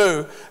need to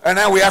do, and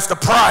how we have to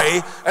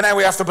pray, and how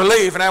we have to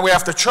believe, and how we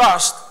have to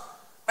trust,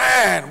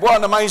 man, what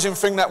an amazing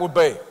thing that would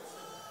be.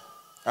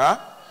 Huh?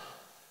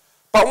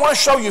 But I want to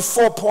show you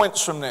 4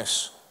 points from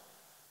this,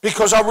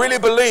 because I really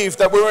believe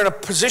that we're in a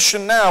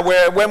position now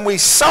where when we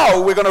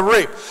sow, we're going to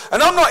reap.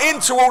 And I'm not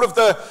into all of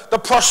the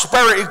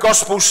prosperity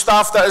gospel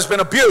stuff that has been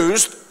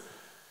abused,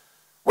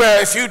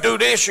 where if you do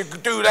this, you can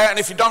do that, and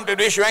if you don't do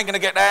this, you ain't going to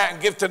get that,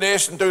 and give to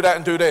this, and do that,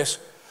 and do this.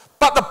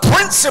 But the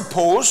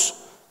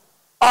principles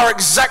are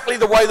exactly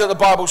the way that the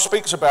Bible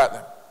speaks about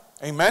them.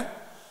 Amen?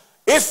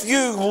 If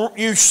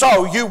you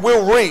sow, you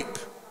will reap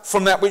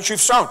from that which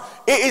you've sown.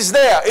 It is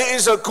there. It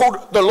is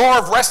called the law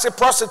of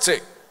reciprocity.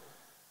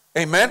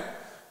 Amen?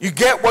 You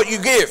get what you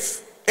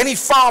give. Any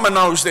farmer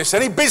knows this.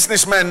 Any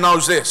businessman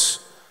knows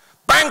this.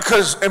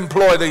 Bankers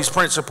employ these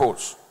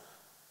principles.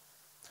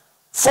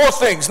 4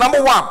 things.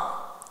 Number 1.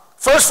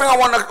 First thing I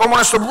want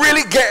us to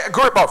really get a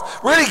grip of,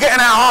 really get in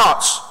our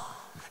hearts,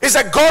 is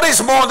that God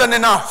is more than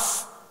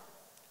enough.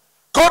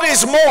 God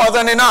is more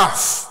than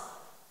enough.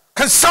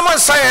 Can someone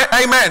say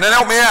amen and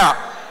help me out?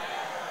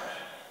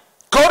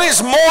 God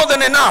is more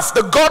than enough.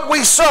 The God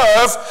we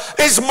serve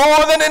is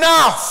more than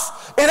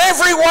enough in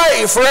every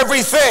way for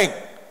everything.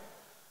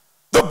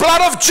 The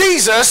blood of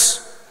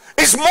Jesus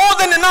is more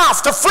than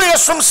enough to free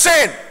us from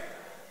sin.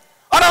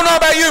 I don't know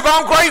about you, but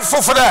I'm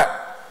grateful for that.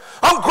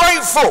 I'm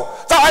grateful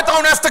that I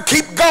don't have to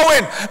keep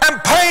going and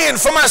paying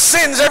for my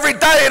sins every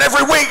day and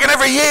every week and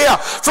every year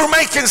through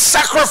making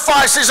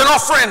sacrifices and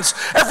offerings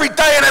every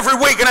day and every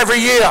week and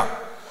every year.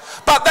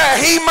 But that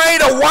he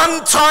made a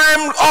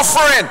one-time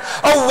offering,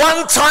 a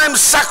one-time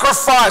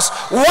sacrifice,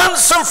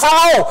 once and for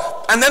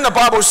all. And then the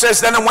Bible says,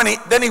 then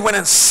he went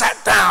and sat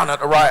down at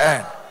the right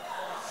hand.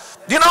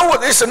 Do you know what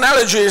this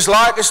analogy is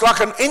like? It's like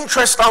an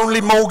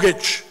interest-only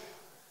mortgage.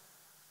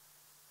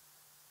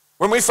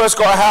 When we first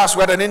got a house,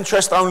 we had an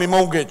interest-only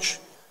mortgage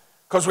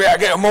because we had to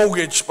get a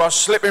mortgage by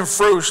slipping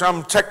through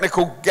some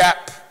technical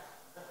gap.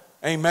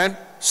 Amen.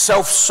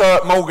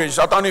 Self-cert mortgage.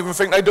 I don't even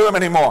think they do them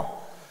anymore.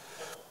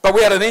 But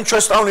we had an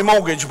interest-only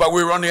mortgage, but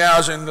we were on the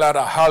housing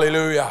ladder.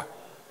 Hallelujah.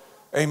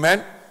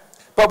 Amen.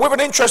 But with an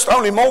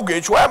interest-only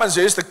mortgage, what happens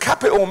is the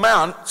capital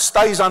amount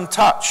stays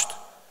untouched.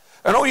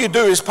 And all you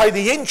do is pay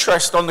the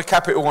interest on the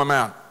capital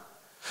amount.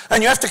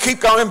 And you have to keep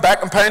going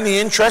back and paying the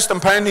interest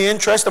and paying the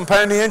interest and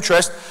paying the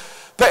interest.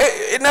 But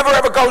it never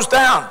ever goes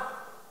down.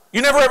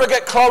 You never ever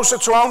get closer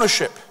to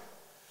ownership.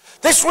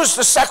 This was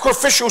the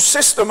sacrificial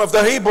system of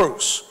the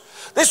Hebrews.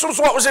 This was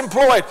what was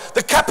employed.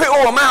 The capital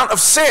amount of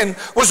sin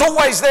was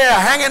always there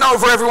hanging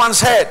over everyone's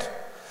head.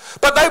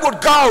 But they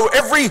would go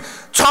every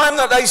time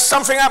that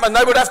something happened,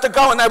 they would have to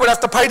go and they would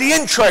have to pay the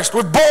interest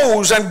with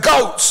bulls and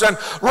goats and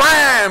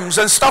rams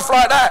and stuff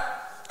like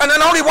that. And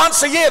then only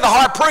once a year the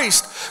high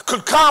priest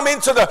could come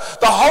into the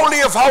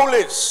Holy of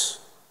Holies.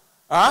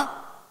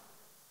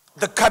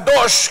 The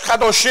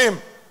Kadoshim.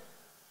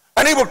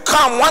 And he would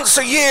come once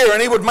a year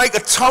and he would make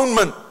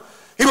atonement.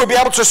 He would be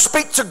able to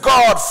speak to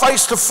God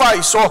face to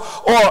face or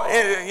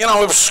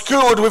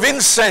obscured with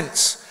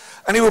incense.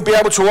 And he would be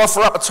able to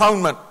offer up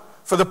atonement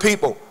for the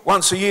people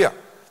once a year.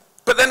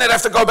 But then they'd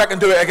have to go back and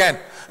do it again.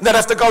 And they'd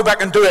have to go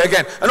back and do it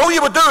again. And all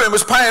you were doing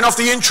was paying off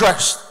the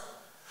interest.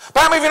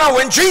 But how many of you know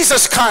when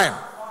Jesus came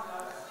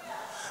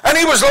and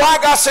he was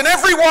like us in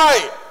every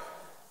way,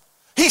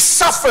 he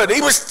suffered,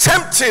 he was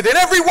tempted in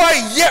every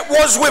way, yet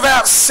was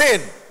without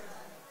sin.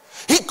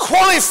 He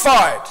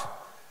qualified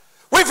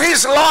with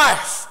his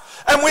life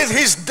and with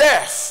his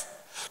death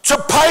to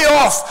pay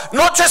off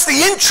not just the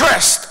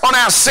interest on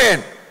our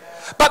sin,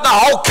 but the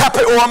whole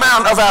capital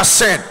amount of our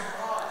sin.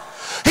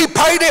 He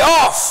paid it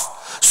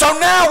off. So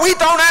now we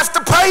don't have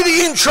to pay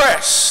the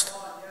interest.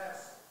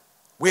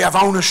 We have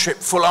ownership,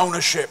 full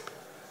ownership.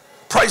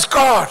 Praise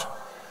God.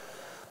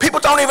 People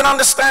don't even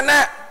understand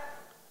that.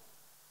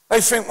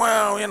 They think,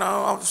 well,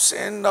 I've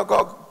sinned, I've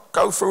got to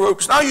go through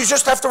hoops. No, you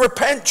just have to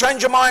repent,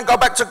 change your mind, go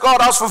back to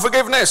God, ask for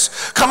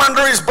forgiveness, come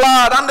under his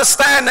blood,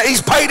 understand that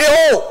he's paid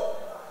it all.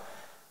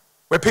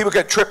 Where people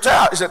get tripped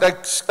out is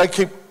that they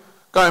keep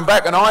going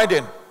back and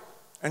hiding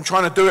and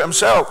trying to do it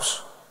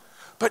themselves.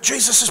 But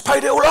Jesus has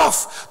paid it all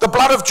off. The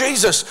blood of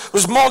Jesus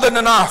was more than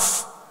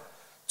enough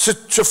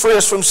to free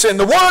us from sin.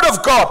 The word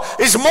of God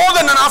is more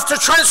than enough to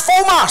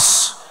transform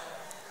us.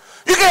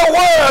 You get a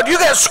word, you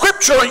get a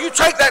scripture, and you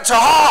take that to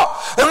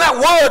heart, and that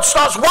word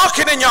starts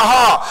working in your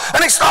heart,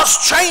 and it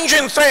starts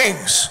changing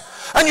things.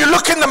 And you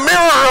look in the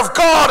mirror of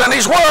God and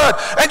his word,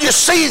 and you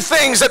see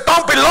things that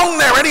don't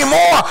belong there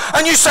anymore,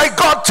 and you say,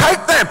 God,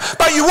 take them.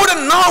 But you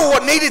wouldn't know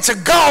what needed to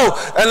go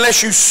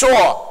unless you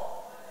saw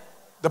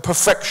the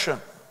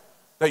perfection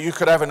that you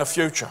could have in the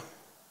future.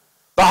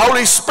 The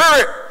Holy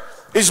Spirit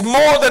is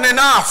more than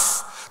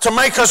enough to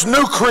make us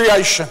new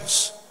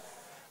creations.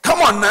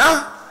 Come on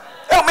now,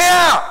 help me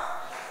out.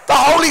 The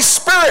Holy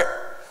Spirit,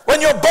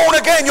 when you're born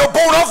again, you're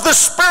born of the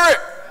Spirit.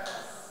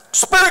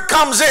 Spirit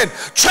comes in,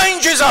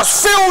 changes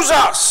us, fills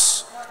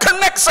us,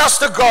 connects us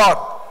to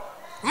God,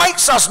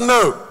 makes us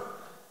new.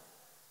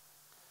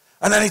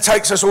 And then he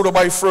takes us all the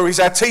way through. He's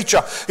our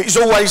teacher. He's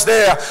always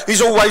there.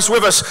 He's always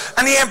with us.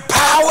 And he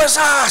empowers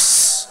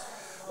us.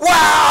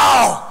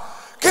 Wow.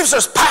 Gives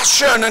us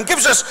passion and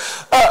gives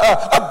us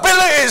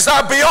abilities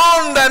that are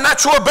beyond their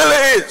natural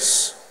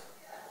abilities.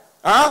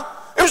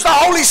 It was the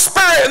Holy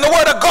Spirit and the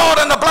Word of God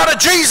and the blood of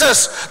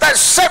Jesus that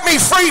set me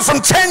free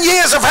from 10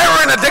 years of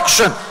heroin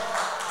addiction.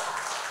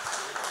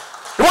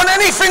 It wasn't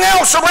anything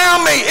else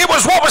around me. It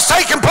was what was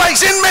taking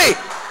place in me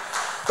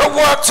that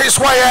worked its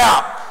way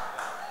out.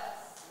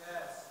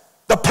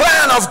 The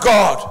plan of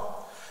God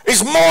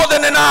is more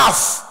than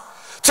enough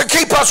to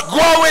keep us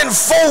growing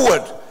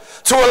forward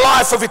to a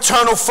life of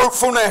eternal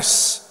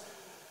fruitfulness.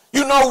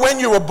 You know when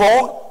you were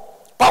born,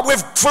 but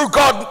through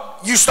God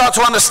you start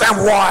to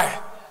understand why.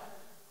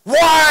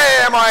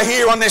 Why am I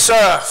here on this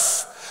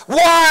earth?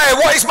 Why?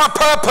 What is my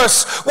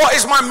purpose? What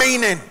is my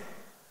meaning?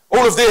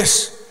 All of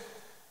this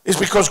is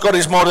because God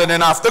is more than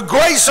enough. The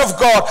grace of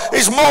God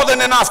is more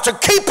than enough to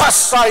keep us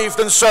saved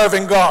and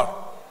serving God.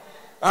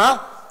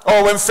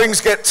 Or when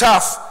things get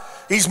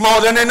tough, he's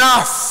more than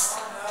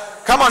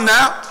enough. Come on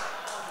now.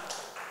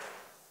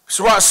 Let's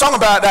write a song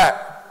about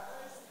that.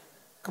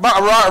 Come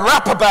on, write a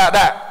rap about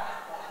that.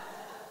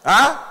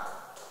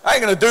 I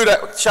ain't going to do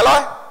that. Shall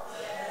I?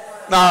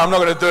 No, I'm not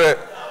going to do it.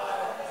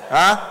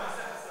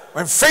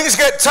 When things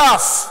get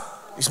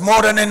tough, he's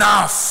more than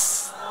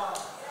enough.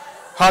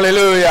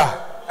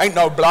 Hallelujah. Ain't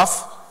no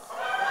bluff.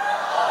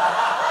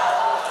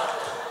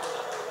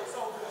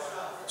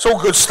 It's all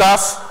good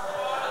stuff.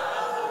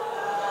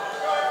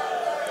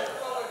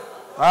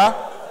 Huh?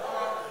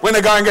 When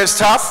the going gets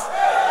tough.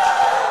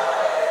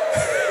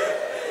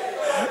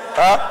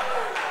 Huh?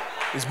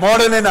 It's more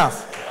than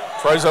enough.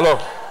 Praise the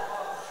Lord.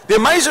 The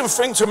amazing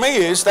thing to me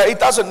is that he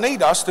doesn't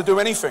need us to do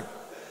anything.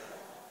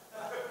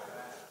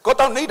 God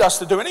don't need us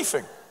to do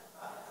anything.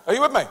 Are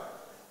you with me?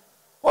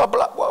 What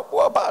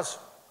a buzz.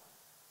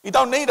 He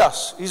don't need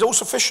us. He's all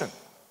sufficient.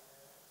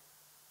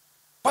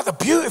 But the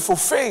beautiful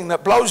thing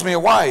that blows me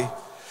away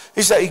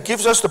is that he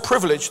gives us the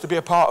privilege to be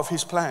a part of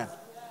his plan.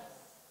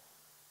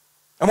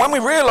 And when we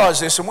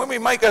realize this and when we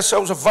make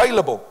ourselves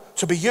available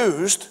to be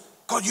used,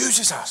 God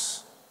uses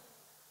us.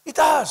 He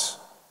does.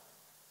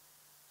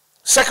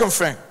 Second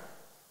thing,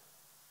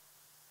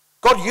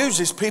 God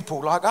uses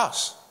people like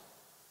us.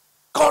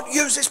 God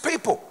uses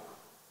people.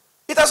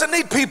 He doesn't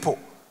need people,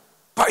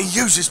 but he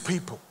uses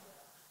people.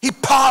 He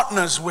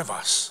partners with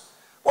us.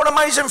 What an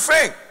amazing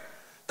thing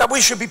that we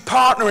should be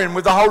partnering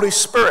with the Holy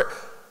Spirit,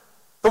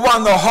 the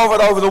one that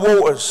hovered over the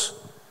waters.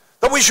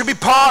 That we should be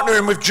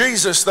partnering with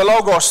Jesus, the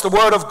Logos, the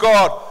Word of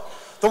God,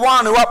 the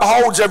one who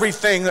upholds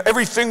everything, that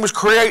everything was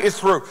created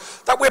through.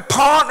 That we're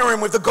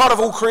partnering with the God of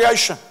all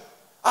creation.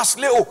 Us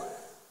little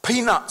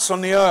peanuts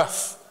on the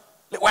earth,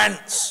 little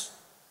ants.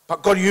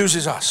 But God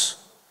uses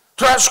us.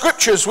 Throughout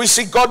scriptures, we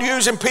see God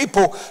using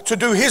people to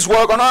do his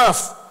work on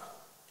earth.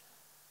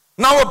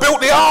 Noah built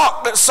the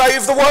ark that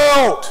saved the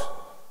world.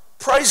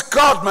 Praise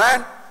God,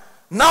 man.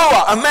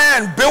 Noah, a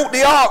man, built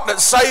the ark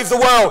that saved the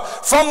world.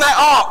 From that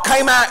ark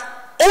came out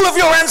all of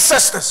your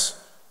ancestors.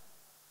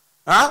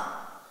 Huh?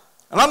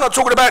 And I'm not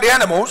talking about the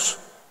animals.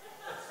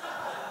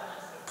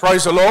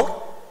 Praise the Lord.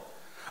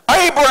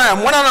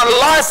 Abraham went on a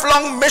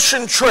lifelong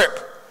mission trip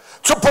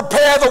to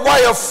prepare the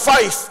way of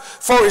faith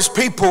for his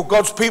people,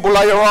 God's people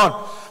later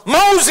on.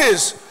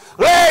 Moses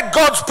led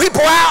God's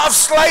people out of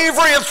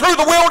slavery and through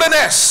the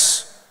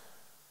wilderness.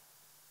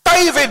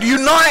 David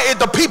united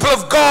the people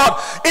of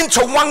God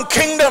into one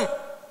kingdom.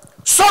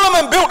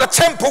 Solomon built a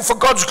temple for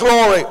God's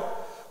glory.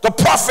 The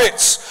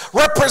prophets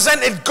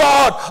represented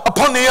God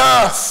upon the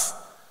earth.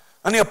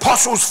 And the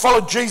apostles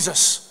followed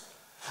Jesus.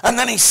 And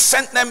then he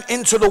sent them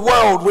into the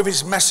world with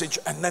his message.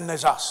 And then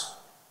there's us.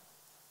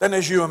 Then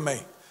there's you and me.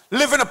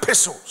 Living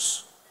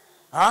epistles.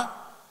 Huh?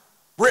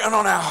 Written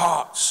on our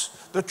hearts.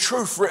 The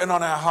truth written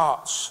on our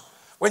hearts.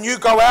 When you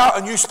go out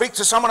and you speak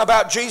to someone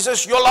about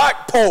Jesus, you're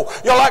like Paul.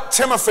 You're like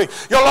Timothy.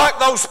 You're like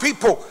those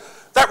people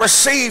that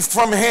received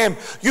from him.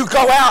 You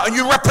go out and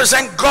you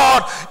represent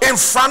God in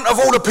front of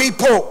all the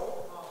people.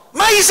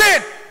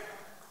 Amazing.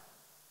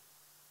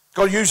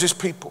 God uses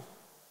people.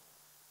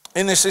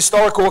 In this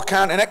historical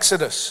account in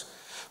Exodus,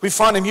 we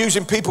find him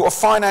using people to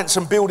finance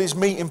and build his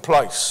meeting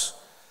place.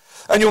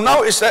 And you'll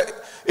notice that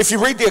if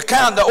you read the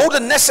account, that all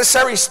the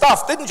necessary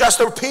stuff didn't just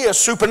appear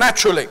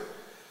supernaturally.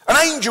 An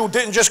angel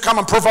didn't just come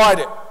and provide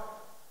it.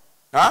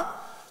 Huh?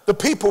 The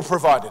people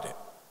provided it.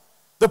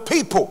 The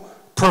people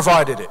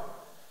provided it.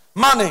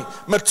 Money,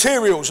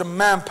 materials, and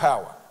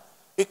manpower.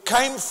 It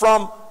came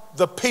from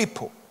the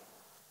people.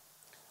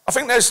 I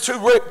think there's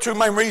two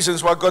main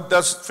reasons why God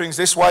does things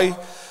this way.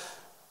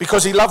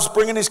 Because he loves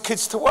bringing his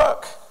kids to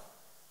work.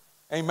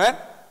 Amen?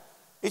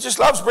 He just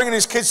loves bringing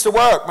his kids to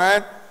work,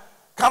 man.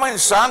 Come in,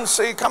 son.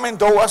 Come in,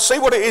 daughter. See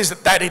what it is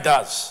that daddy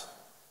does.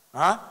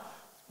 Huh?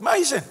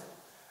 Amazing.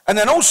 And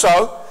then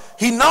also,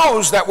 he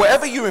knows that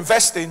whatever you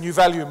invest in, you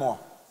value more.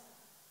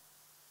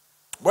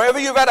 Wherever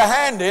you've had a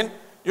hand in,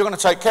 you're going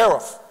to take care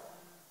of.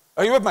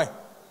 Are you with me?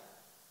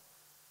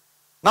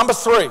 Number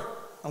 3,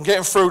 I'm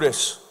getting through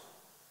this.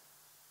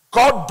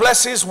 God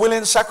blesses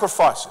willing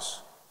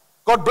sacrifices.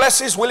 God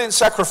blesses willing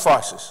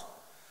sacrifices.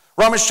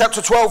 Romans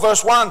chapter 12,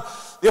 verse 1,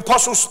 the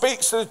apostle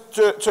speaks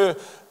to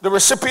the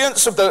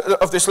recipients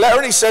of this letter,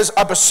 and he says,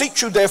 I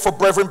beseech you therefore,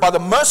 brethren, by the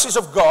mercies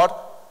of God,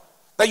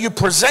 that you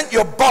present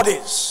your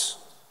bodies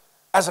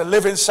as a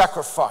living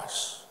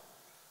sacrifice,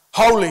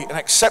 holy and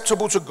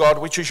acceptable to God,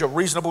 which is your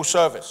reasonable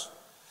service.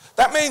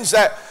 That means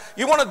that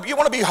you want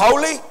to be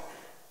holy,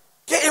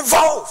 get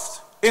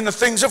involved in the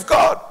things of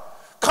God.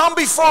 Come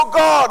before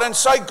God and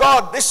say,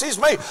 God, this is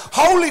me.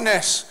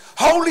 Holiness.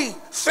 Holy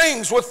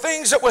things were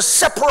things that were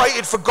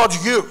separated for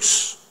God's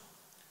use.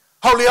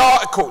 Holy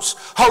articles,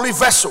 holy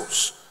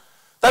vessels.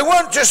 They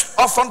weren't just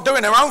off on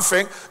doing their own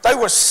thing. They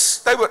were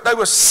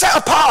set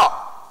apart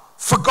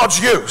for God's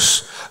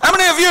use. How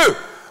many of you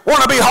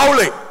want to be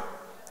holy?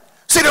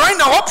 See, there ain't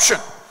no option.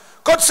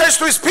 God says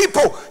to his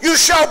people, you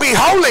shall be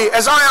holy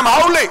as I am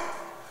holy.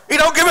 He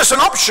don't give us an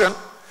option.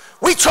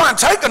 We try and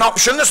take an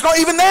option that's not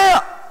even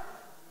there.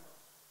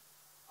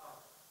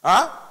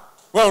 Huh?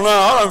 Well, no,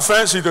 I don't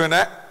fancy doing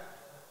that.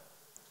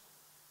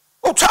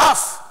 Oh,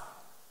 tough.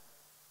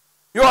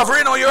 You're either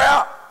in or you're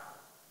out.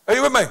 Are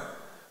you with me?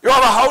 You're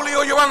either holy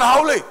or you're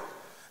unholy.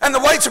 And the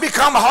way to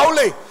become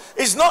holy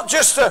is not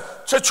just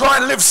to try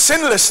and live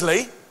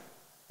sinlessly.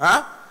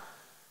 Huh?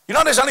 You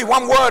know, there's only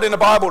one word in the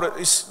Bible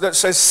that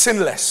says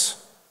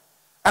sinless.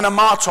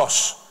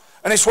 Anamartos.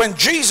 And it's when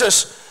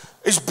Jesus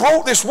is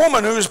brought this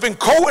woman who has been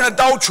caught in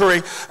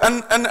adultery,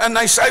 and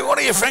they say, what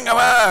do you think of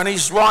her? And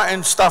he's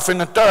writing stuff in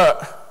the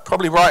dirt.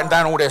 probably writing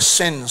down all their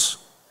sins.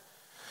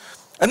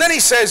 And then he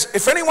says,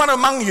 if anyone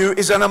among you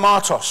is an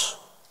hamartos,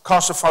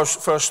 cast the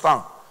first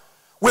stone.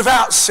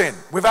 Without sin,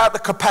 without the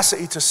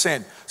capacity to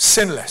sin,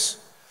 sinless.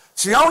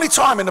 It's the only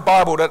time in the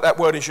Bible that that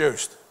word is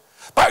used.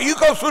 But you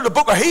go through the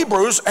book of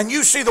Hebrews and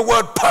you see the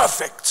word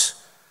perfect.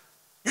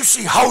 You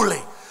see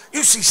holy.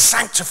 You see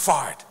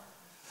sanctified.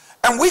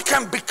 And we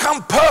can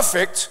become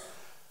perfect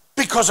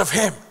because of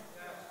him.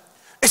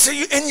 It's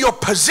in your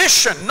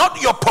position,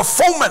 not your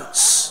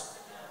performance.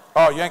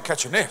 Oh, you ain't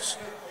catching this.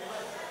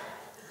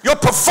 Your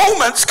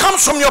performance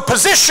comes from your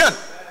position.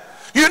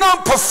 You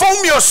don't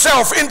perform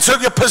yourself into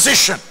your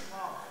position.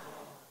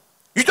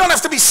 You don't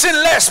have to be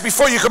sinless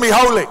before you can be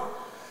holy.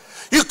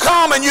 You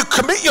come and you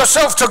commit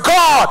yourself to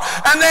God,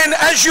 and then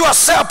as you are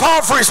set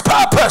apart for his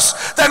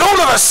purpose, then all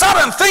of a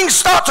sudden things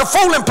start to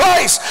fall in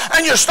place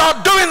and you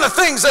start doing the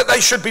things that they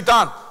should be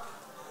done.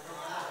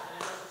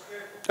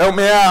 Help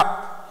me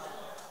out.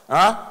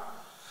 Huh?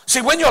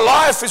 See, when your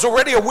life is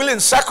already a willing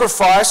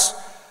sacrifice,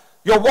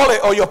 your wallet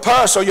or your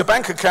purse or your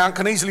bank account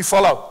can easily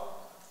follow.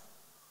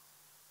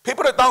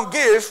 People that don't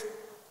give,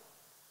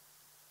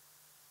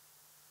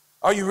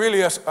 are you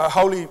really a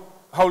holy,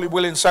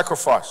 willing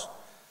sacrifice?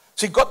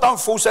 See, God don't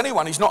force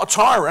anyone. He's not a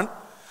tyrant.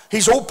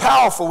 He's all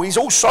powerful. He's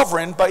all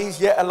sovereign, but he's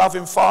yet a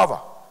loving father.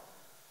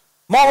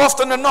 More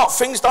often than not,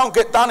 things don't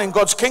get done in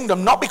God's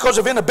kingdom, not because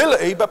of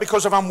inability, but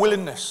because of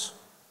unwillingness.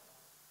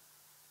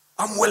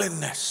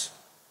 Unwillingness.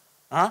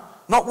 Huh?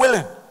 Not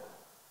willing.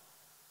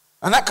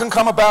 And that can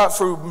come about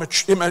through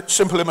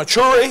simple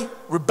immaturity,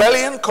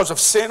 rebellion because of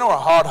sin or a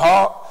hard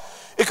heart.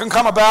 It can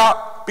come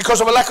about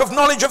because of a lack of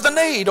knowledge of the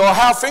need or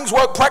how things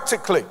work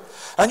practically.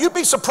 And you'd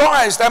be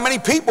surprised how many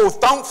people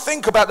don't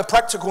think about the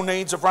practical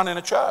needs of running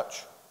a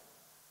church.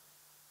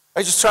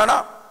 They just turn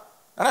up,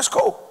 and that's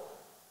cool.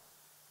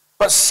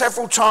 But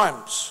several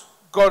times,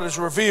 God has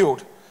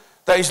revealed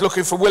that he's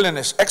looking for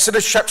willingness.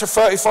 Exodus chapter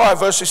 35,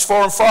 verses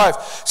 4 and 5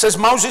 says,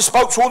 Moses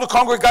spoke to all the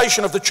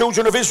congregation of the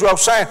children of Israel,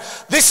 saying,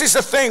 this is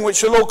the thing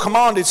which the Lord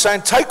commanded,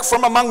 saying, take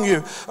from among you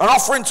an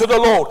offering to the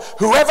Lord.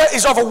 Whoever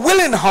is of a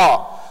willing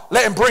heart,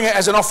 let him bring it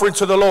as an offering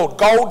to the Lord,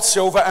 gold,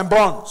 silver, and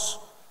bronze.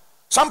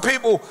 Some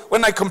people,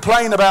 when they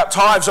complain about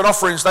tithes and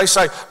offerings, they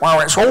say, well,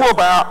 it's all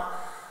about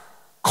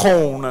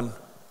corn and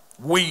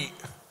wheat,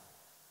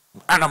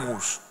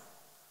 animals.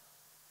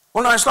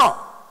 Well, no, it's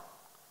not.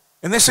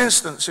 In this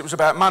instance, it was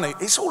about money.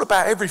 It's all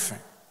about everything.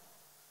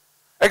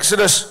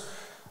 Exodus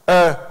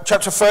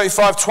chapter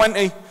 35,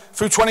 20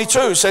 through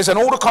 22 says, and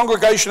all the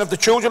congregation of the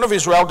children of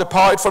Israel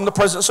departed from the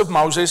presence of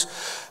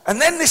Moses. And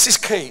then this is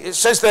key. It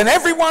says, then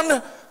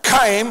everyone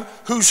came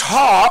whose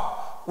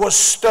heart was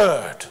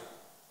stirred.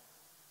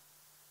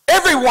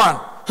 Everyone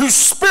whose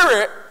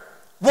spirit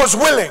was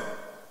willing.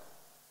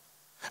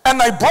 And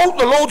they brought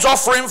the Lord's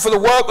offering for the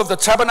work of the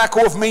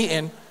tabernacle of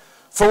meeting,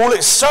 for all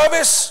its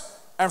service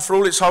and for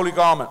all its holy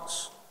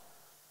garments.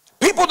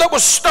 People that were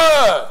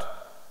stirred.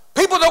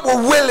 People that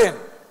were willing.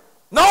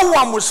 No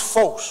one was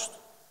forced.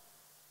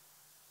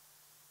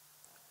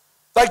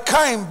 They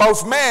came,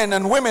 both men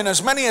and women,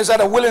 as many as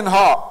had a willing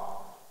heart.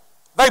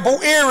 They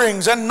bought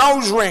earrings and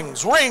nose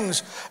rings,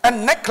 rings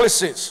and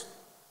necklaces,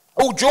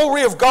 all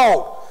jewelry of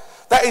gold.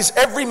 That is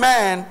every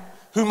man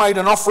who made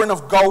an offering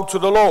of gold to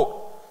the Lord.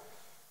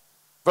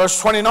 Verse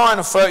 29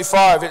 of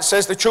 35, it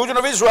says, the children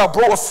of Israel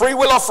brought a free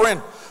will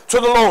offering to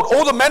the Lord,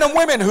 all the men and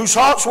women whose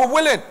hearts were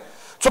willing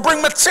to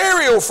bring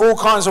material for all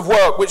kinds of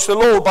work, which the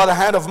Lord, by the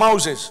hand of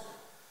Moses,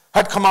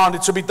 had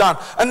commanded to be done.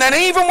 And then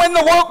even when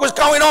the work was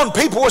going on,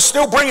 people were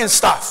still bringing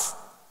stuff.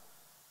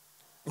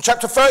 In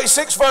chapter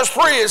 36, verse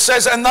 3, it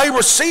says, and they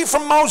received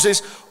from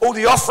Moses all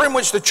the offering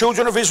which the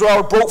children of Israel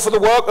had brought for the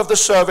work of the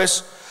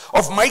service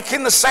of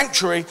making the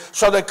sanctuary,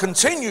 so they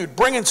continued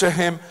bringing to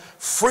him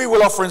free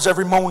will offerings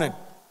every morning.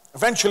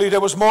 Eventually there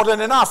was more than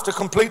enough to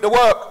complete the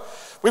work.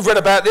 We've read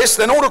about this.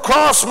 Then all the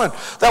craftsmen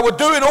that were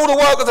doing all the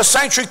work of the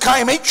sanctuary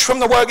came, each from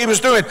the work he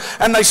was doing,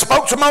 and they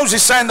spoke to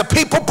Moses, saying, the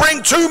people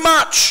bring too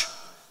much.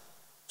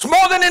 It's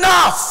more than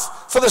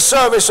enough for the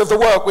service of the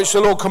work which the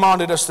Lord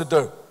commanded us to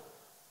do.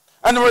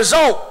 And the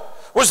result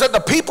was that the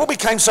people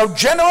became so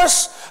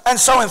generous and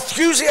so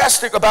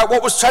enthusiastic about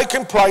what was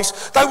taking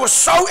place, they were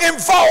so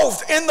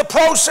involved in the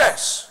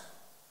process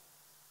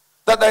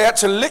that they had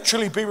to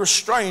literally be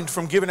restrained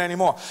from giving any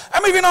more.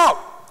 I mean,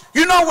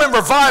 you know when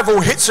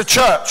revival hits a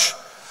church,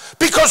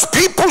 because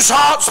people's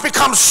hearts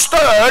become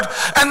stirred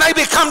and they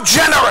become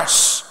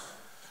generous.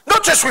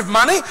 Not just with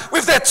money,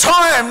 with their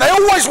time. They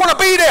always want to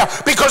be there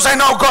because they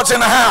know God's in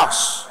the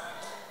house.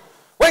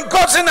 When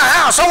God's in the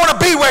house, I want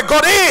to be where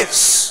God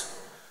is.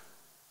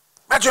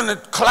 Imagine the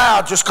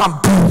cloud just come,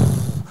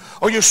 boom,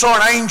 or you saw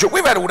an angel.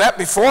 We've had all that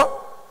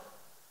before.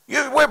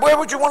 Where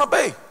would you want to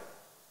be?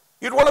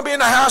 You'd want to be in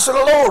the house of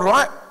the Lord,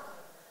 right?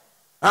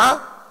 Huh?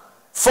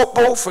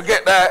 Football,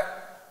 forget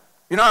that.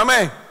 You know what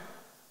I mean?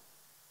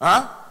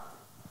 Huh?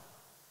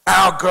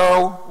 Our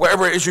Girl,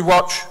 whatever it is you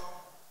watch.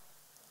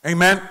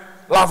 Amen?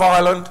 Love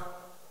Island.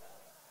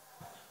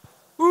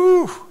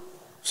 Woo.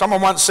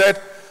 Someone once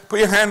said, put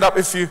your hand up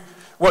if you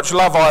watch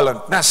Love Island.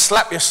 Now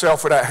slap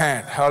yourself with that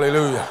hand.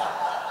 Hallelujah.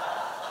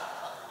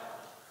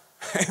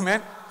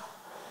 Amen.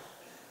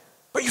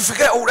 But you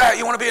forget all that.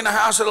 You want to be in the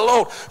house of the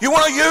Lord. You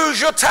want to use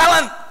your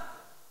talent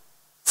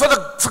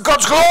for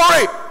God's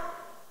glory.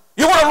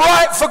 You want to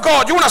write for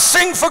God. You want to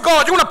sing for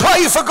God. You want to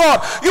play for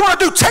God. You want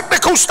to do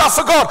technical stuff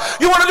for God.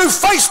 You want to do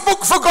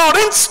Facebook for God,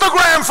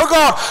 Instagram for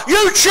God,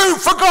 YouTube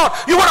for God.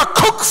 You want to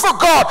cook for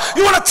God.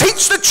 You want to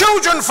teach the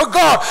children for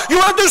God. You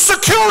want to do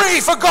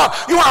security for God.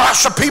 You want to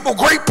usher people,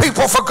 greet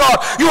people for God.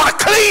 You want to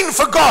clean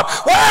for God.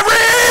 Whatever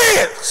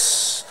it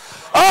is.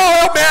 Oh,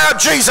 help me out,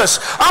 Jesus.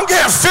 I'm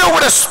getting filled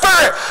with the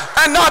Spirit,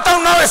 and I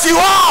don't know if you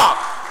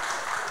are.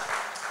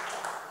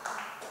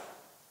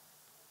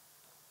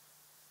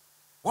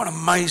 What an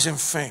amazing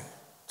thing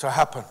to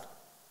happen.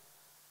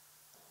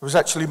 It was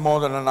actually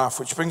more than enough,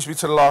 which brings me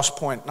to the last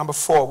point. Number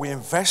 4, we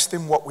invest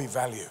in what we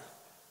value.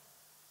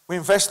 We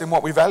invest in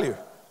what we value.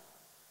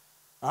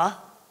 Huh?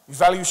 You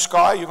value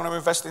Sky, you're going to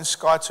invest in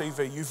Sky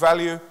TV. You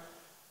value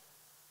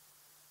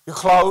your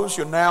clothes,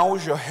 your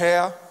nails, your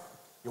hair,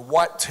 your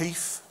white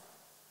teeth.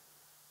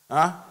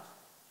 Huh?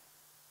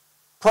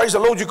 Praise the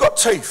Lord, you've got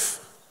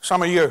teeth.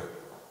 Some of you.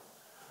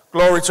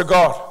 Glory to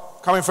God.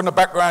 Coming from the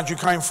background you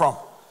came from.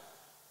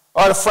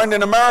 I had a friend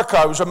in America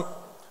who was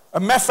a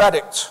meth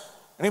addict.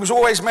 And he was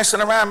always messing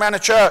around the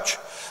church.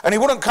 And he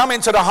wouldn't come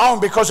into the home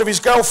because of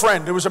his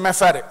girlfriend who was a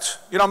meth addict.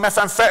 You know,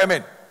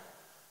 methamphetamine.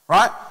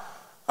 Right?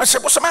 I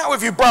said, what's the matter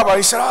with you, brother?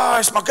 He said, oh,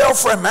 it's my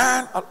girlfriend,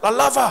 man. I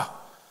love her.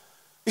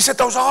 He said,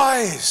 those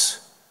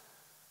eyes,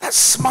 that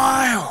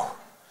smile,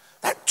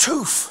 that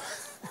tooth.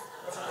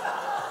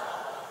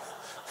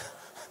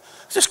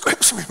 It just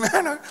grips me,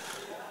 man.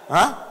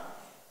 Huh?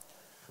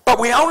 But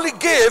we only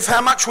give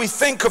how much we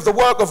think of the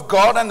work of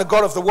God and the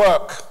God of the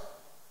work.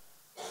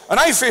 An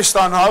atheist,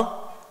 I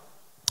know,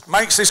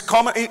 makes this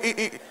comment.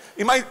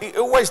 He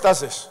always does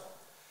this.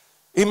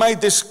 He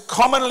made this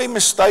commonly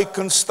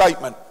mistaken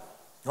statement,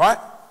 right?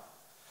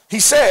 He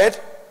said,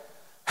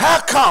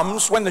 how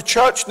comes when the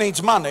church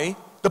needs money,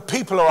 the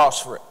people are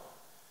asked for it?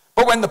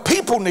 But when the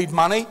people need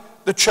money,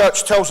 the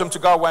church tells them to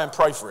go away and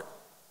pray for it.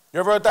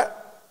 You ever heard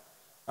that?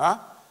 Huh?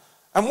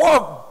 And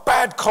what a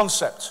bad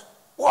concept.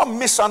 What a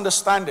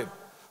misunderstanding.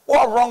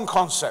 What a wrong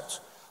concept.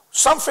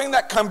 Something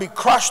that can be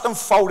crushed and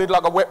folded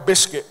like a wet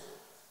biscuit.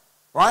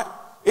 Right?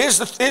 Here's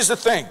the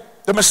thing.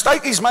 The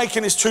mistake he's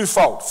making is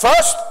twofold.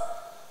 First,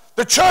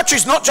 the church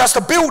is not just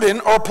a building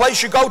or a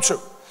place you go to.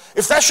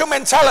 If that's your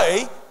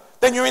mentality,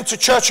 then you're into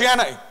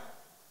churchianity.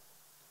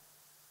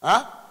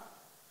 Huh?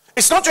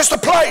 It's not just a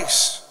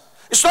place.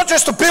 It's not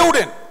just a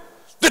building.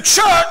 The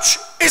church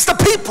is the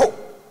people.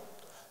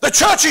 The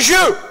church is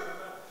you.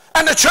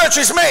 And the church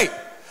is me.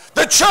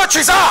 The church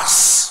is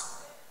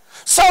us.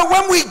 So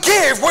when we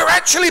give, we're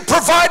actually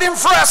providing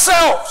for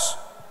ourselves.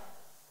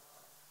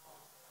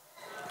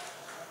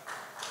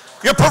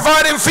 You're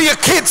providing for your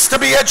kids to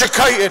be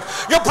educated.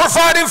 You're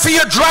providing for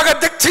your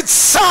drug-addicted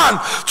son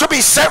to be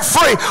set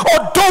free,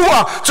 or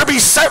daughter to be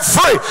set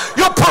free.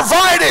 You're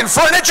providing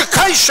for an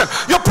education.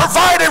 You're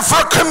providing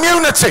for a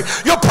community.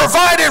 You're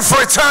providing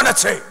for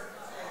eternity.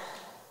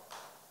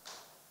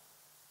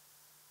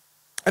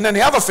 And then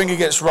the other thing he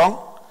gets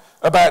wrong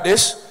about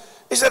this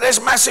is that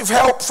there's massive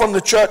help from the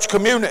church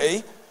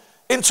community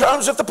in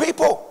terms of the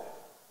people.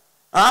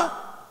 Huh?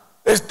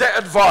 There's debt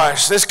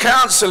advice, there's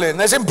counseling,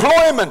 there's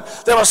employment,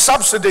 there are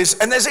subsidies,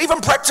 and there's even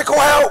practical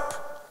help.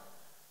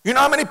 You know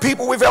how many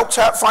people we've helped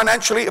out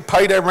financially to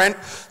pay their rent,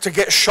 to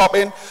get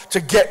shopping, to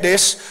get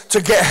this,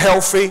 to get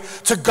healthy,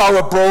 to go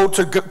abroad,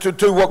 to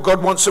do what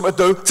God wants them to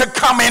do, to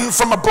come in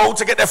from abroad,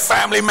 to get their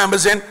family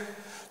members in.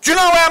 Do you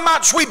know how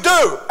much we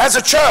do as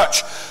a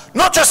church?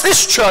 Not just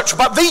this church,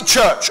 but the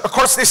church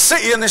across this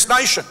city and this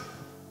nation.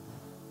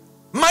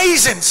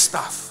 Amazing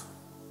stuff.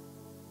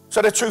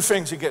 So there are two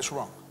things he gets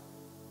wrong.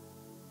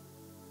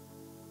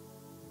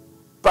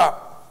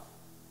 But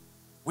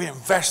we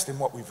invest in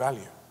what we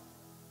value.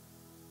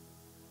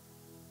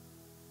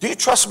 Do you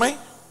trust me?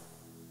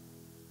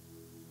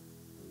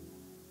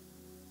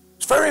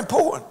 It's very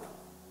important.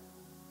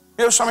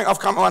 You know something I've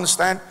come to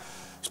understand?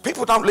 Is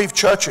people don't leave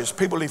churches,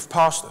 people leave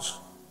pastors.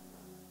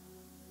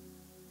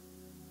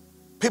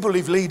 People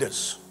leave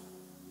leaders.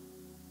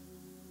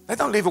 They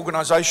don't leave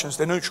organizations,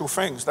 they're neutral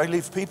things. They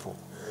leave people.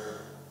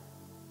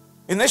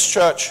 In this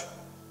church,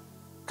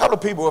 a couple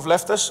of people have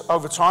left us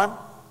over time.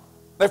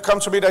 They've come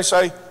to me, they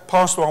say,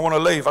 Pastor, I want to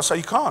leave. I say,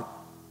 you can't.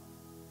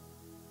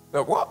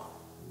 They're like, what?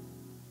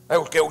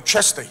 They'll get all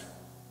chesty.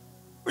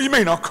 What do you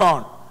mean I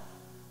can't?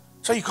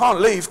 So you can't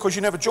leave because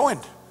you never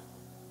joined.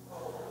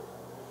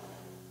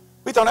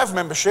 We don't have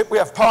membership, we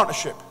have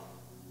partnership.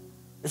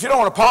 If you don't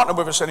want to partner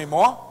with us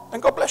anymore, then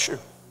God bless you.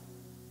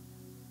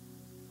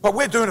 But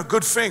we're doing a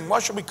good thing. Why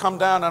should we come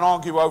down and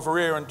argue over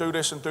here and do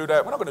this and do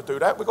that? We're not going to do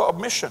that. We've got a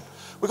mission.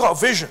 We've got a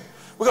vision.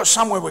 We've got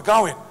somewhere we're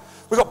going.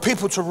 We've got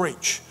people to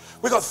reach.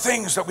 We've got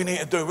things that we need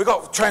to do. We've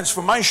got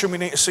transformation we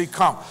need to see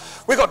come.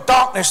 We've got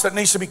darkness that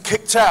needs to be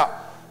kicked out.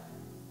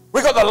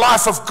 We've got the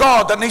life of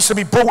God that needs to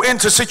be brought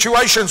into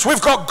situations.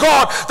 We've got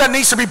God that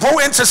needs to be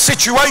brought into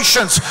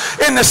situations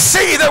in the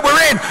city that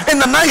we're in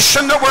the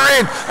nation that we're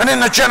in, and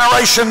in the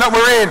generation that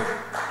we're in.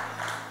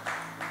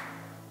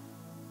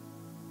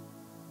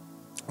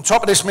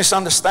 top of this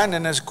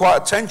misunderstanding, there's quite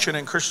a tension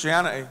in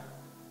Christianity.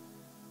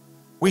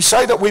 We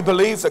say that we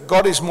believe that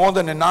God is more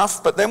than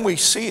enough, but then we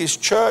see his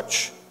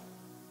church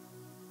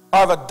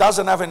either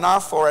doesn't have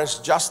enough or has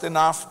just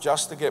enough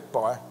just to get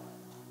by.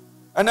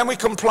 And then we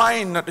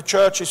complain that the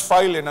church is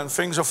failing and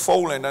things are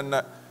falling and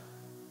that,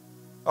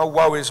 oh,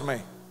 woe is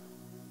me.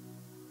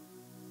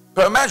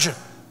 But imagine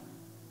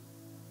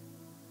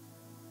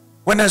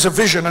when there's a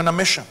vision and a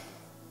mission,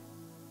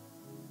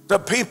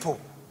 that people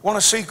want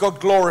to see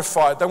God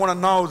glorified. They want to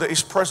know that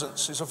his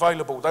presence is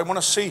available. They want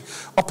to see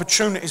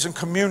opportunities and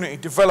community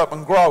develop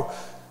and grow.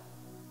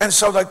 And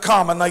so they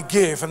come and they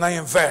give and they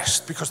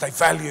invest because they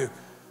value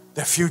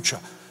their future.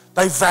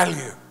 They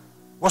value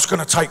what's going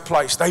to take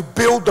place. They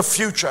build the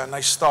future and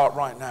they start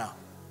right now.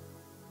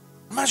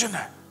 Imagine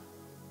that.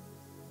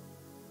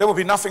 There will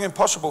be nothing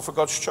impossible for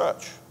God's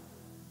church.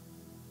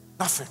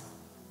 Nothing.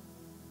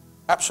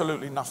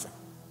 Absolutely nothing.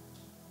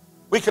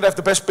 We could have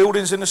the best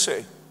buildings in the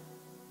city.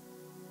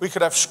 We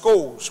could have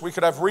schools, we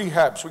could have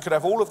rehabs, we could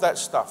have all of that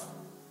stuff.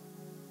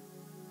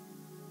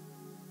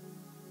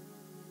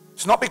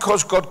 It's not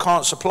because God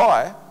can't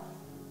supply,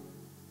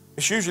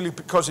 it's usually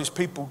because his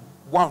people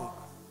won't.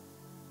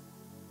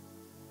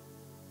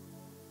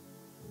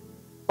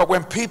 But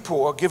when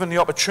people are given the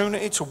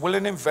opportunity to will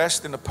and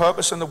invest in the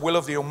purpose and the will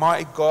of the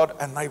Almighty God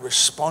and they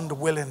respond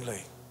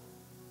willingly,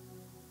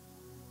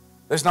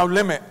 there's no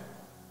limit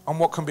on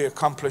what can be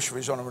accomplished for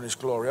his honor and his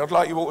glory. I'd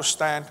like you all to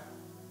stand.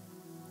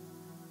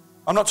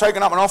 I'm not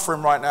taking up an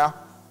offering right now.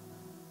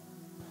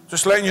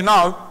 Just letting you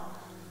know,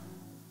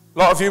 a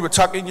lot of you were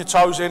tucking your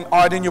toes in,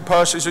 hiding your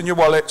purses and your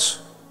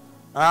wallets,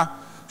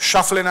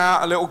 shuffling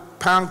out a little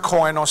pound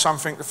coin or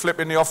something to flip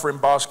in the offering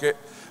basket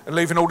and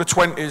leaving all the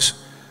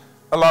 20s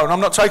alone.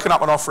 I'm not taking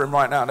up an offering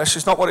right now. This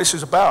is not what this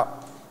is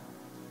about.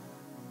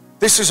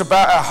 This is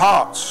about our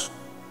hearts.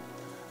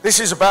 This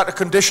is about the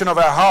condition of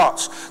our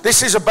hearts.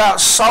 This is about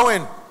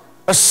sowing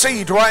a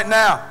seed right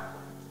now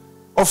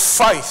of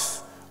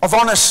faith, of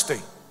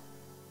honesty,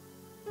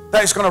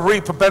 that is going to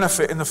reap a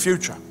benefit in the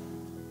future.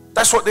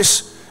 That's what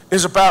this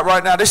is about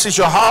right now. This is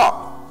your heart.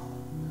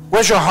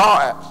 Where's your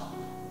heart at?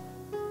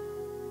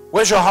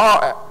 Where's your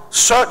heart at?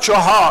 Search your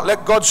heart.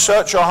 Let God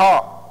search your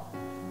heart.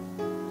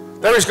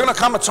 There is going to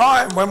come a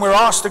time when we're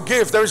asked to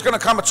give. There is going to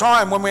come a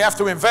time when we have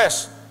to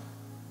invest.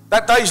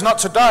 That day is not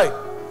today.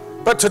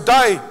 But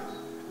today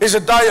is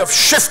a day of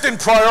shifting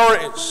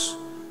priorities,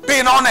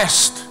 being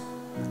honest,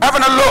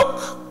 having a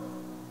look.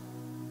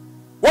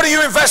 What are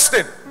you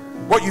investing?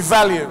 What you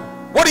value.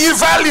 What do you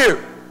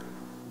value?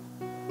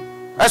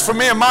 As for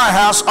me and my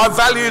house, I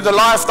value the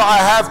life that I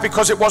have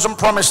because it wasn't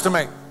promised to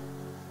me.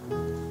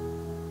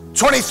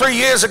 23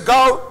 years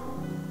ago,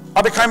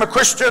 I became a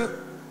Christian,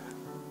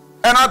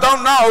 and I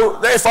don't know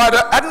that if I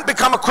hadn't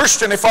become a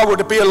Christian, if I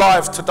would be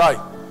alive today.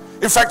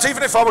 In fact,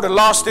 even if I would have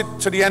lasted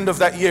to the end of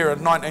that year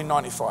in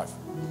 1995.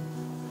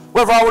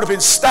 Whether I would have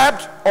been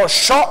stabbed or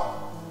shot,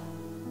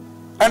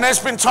 and there's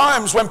been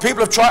times when people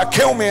have tried to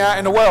kill me out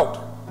in the world.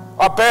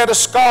 I bear the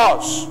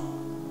scars.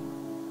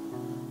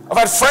 I've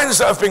had friends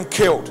that have been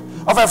killed.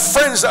 I've had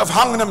friends that have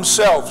hung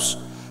themselves,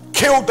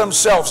 killed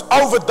themselves,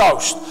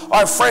 overdosed. I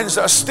have friends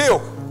that are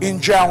still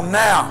in jail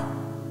now,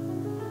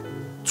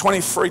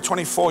 23,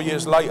 24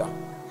 years later.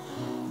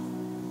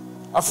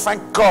 I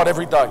thank God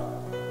every day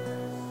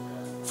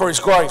for his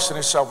grace and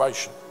his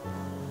salvation.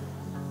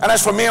 And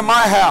as for me and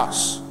my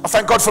house, I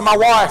thank God for my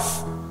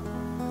wife,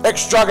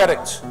 ex-drug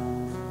addict,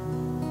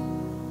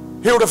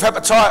 healed of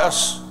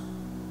hepatitis,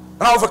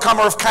 an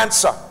overcomer of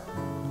cancer.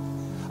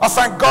 I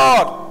thank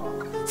God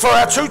for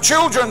our 2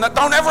 children that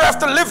don't ever have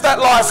to live that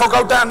life or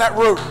go down that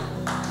route.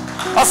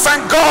 I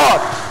thank God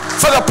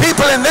for the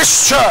people in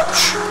this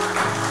church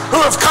who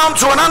have come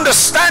to an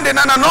understanding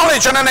and a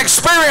knowledge and an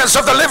experience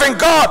of the living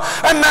God.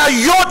 And now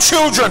your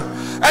children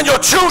and your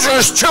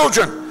children's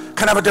children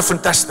can have a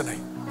different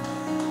destiny.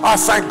 I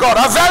thank God.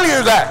 I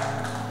value that.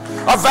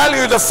 I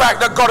value the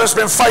fact that God has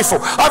been faithful.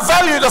 I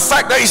value the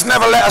fact that he's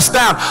never let us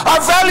down. I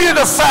value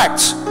the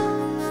fact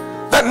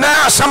that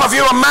now some of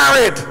you are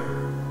married.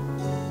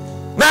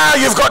 Now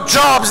you've got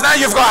jobs. Now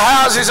you've got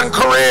houses and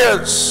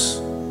careers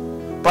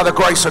by the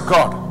grace of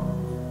God.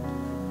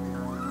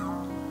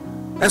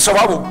 And so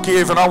I will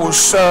give and I will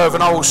serve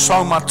and I will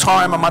sow my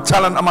time and my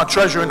talent and my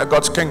treasure into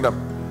God's kingdom.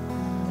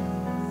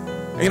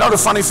 And you know the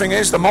funny thing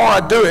is, the more I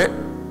do it,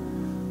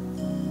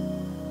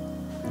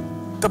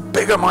 the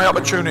bigger my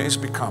opportunities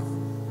become.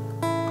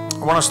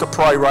 I want us to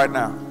pray right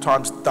now.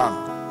 Time's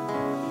done.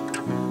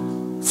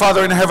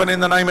 Father in heaven, in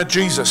the name of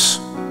Jesus,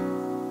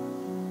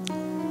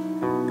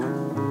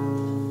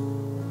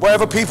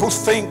 whatever people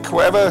think,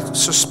 whatever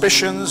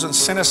suspicions and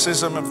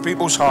cynicism of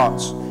people's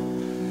hearts,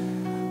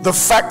 the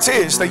fact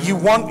is that you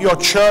want your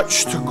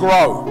church to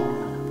grow.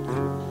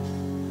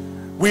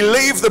 We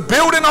leave the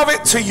building of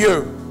it to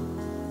you.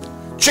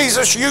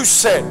 Jesus, you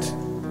said,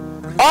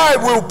 I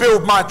will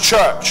build my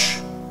church,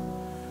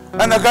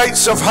 and the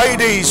gates of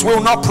Hades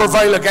will not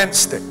prevail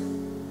against it.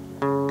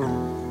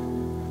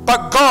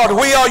 But God,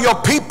 we are your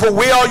people,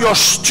 we are your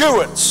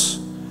stewards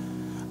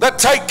that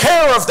take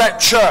care of that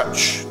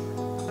church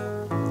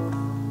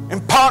in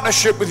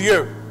partnership with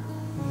you.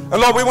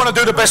 And Lord, we want to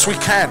do the best we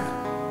can.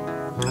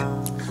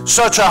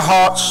 Search our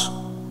hearts.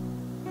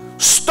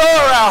 Stir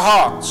our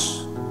hearts.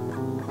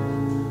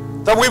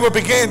 That we will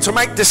begin to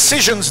make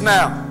decisions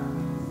now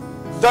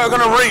that are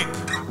going to reap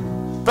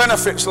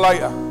benefits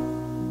later.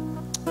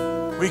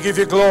 We give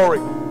you glory.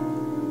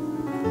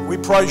 We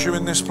praise you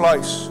in this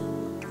place.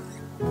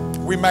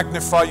 We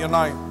magnify your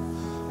name.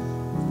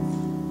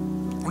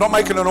 We're not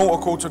making an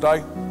altar call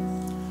today.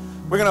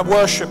 We're going to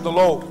worship the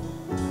Lord.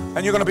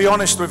 And you're going to be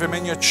honest with him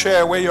in your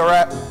chair where you're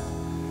at.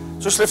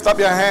 Just lift up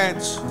your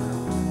hands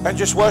and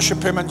just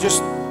worship him and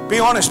just be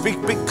honest. Be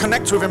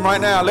connect with him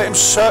right now. Let him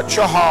search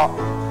your heart.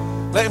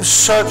 Let him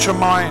search your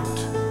mind.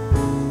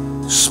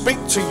 Speak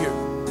to you.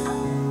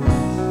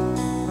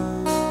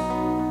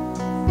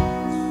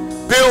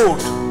 Build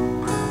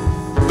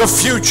the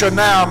future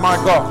now, my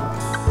God.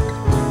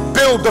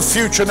 Build the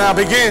future now.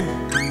 Begin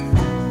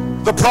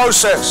the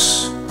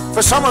process.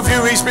 For some of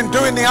you, he's been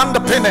doing the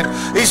underpinning.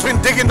 He's been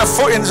digging the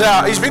footings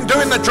out. He's been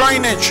doing the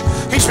drainage.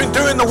 He's been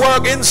doing the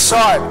work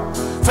inside.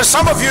 For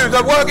some of you,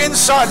 the work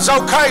inside is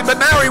okay, but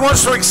now he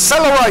wants to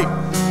accelerate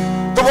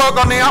the work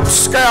on the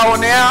upscale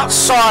and the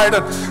outside.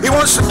 And he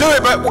wants to do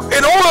it, but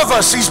in all of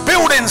us, he's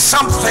building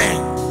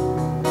something.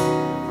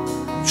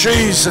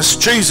 Jesus,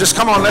 Jesus,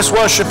 come on, let's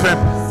worship him.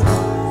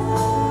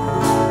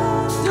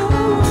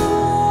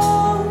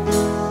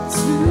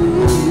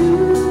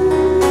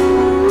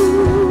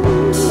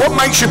 What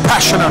makes you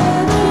passionate?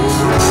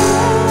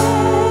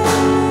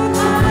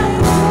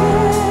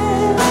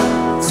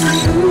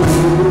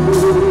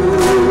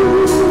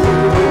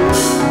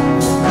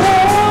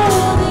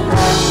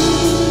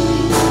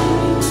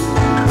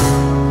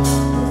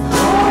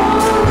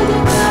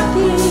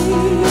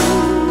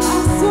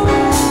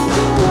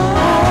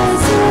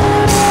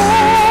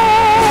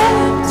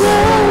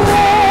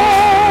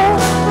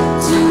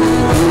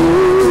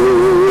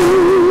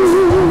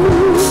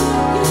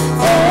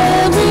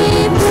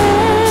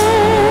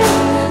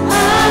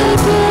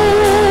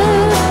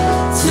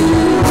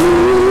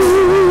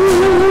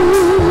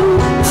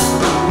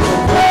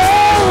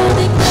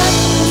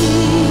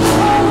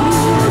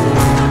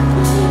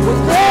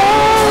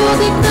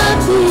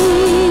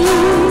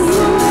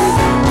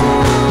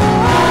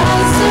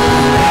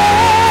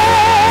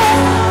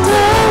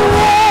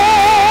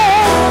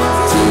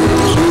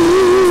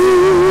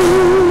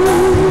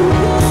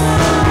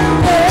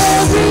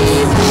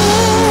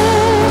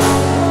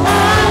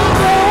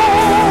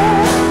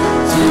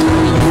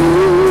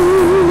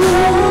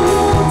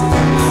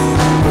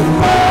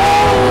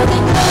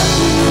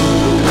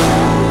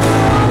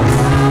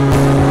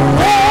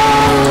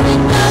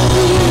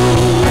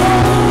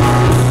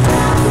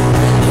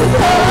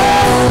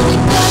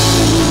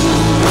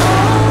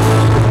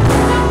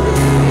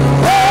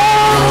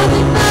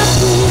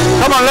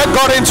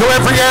 Into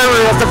every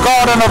area of the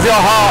garden of your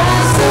heart.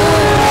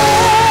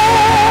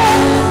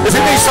 If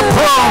he needs to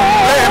prune,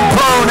 let him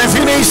prune. If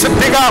he needs to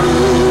dig up,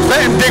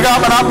 let him dig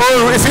up and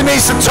uproot. If he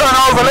needs to turn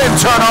over, let him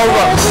turn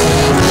over.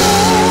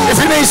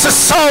 If he needs to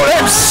sow,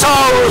 let him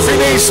sow. If he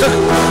needs to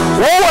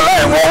water,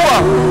 let him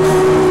water.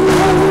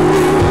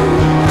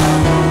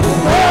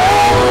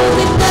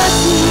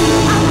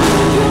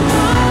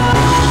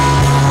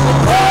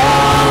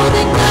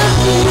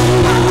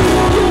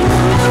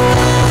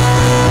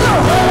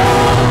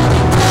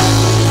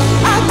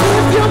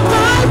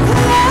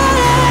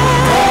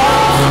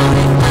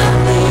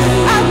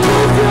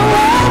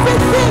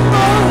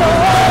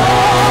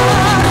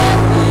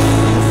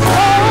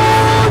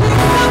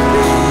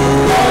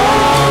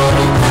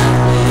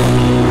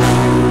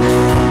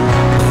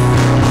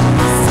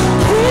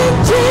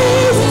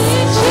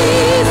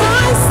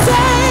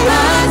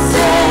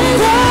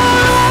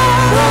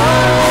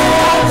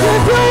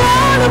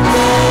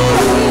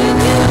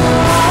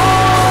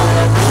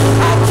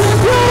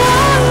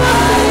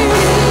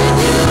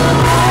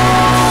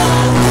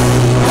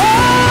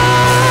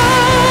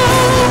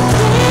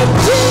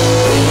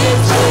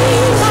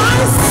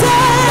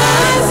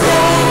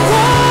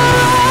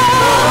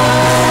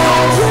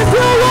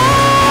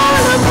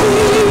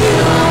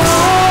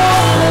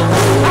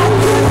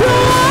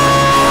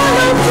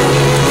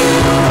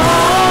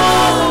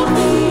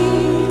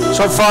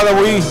 So Father,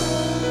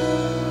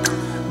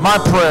 my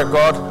prayer,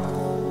 God,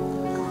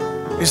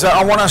 is that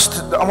I want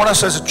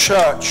us as a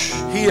church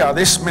here,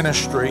 this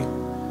ministry,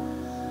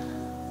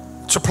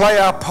 to play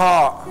our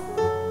part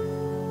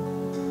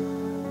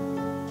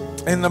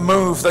in the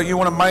move that you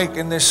want to make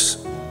in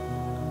this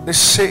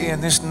city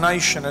and this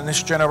nation and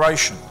this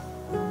generation.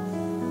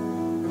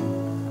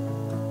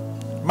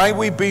 May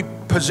we be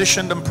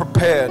positioned and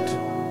prepared.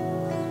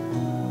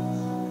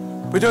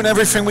 We're doing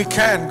everything we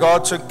can,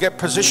 God, to get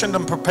positioned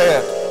and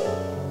prepared.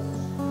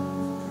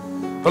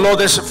 But Lord,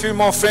 there's a few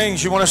more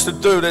things you want us to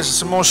do. There's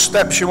some more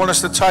steps you want us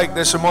to take.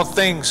 There's some more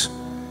things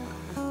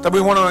that we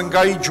want to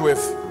engage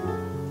with.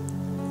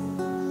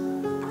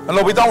 And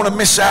Lord, we don't want to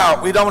miss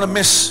out. We don't want to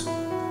miss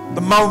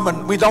the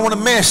moment. We don't want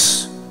to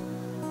miss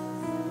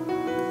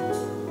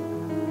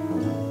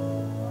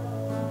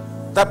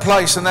that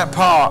place and that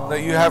part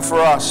that you have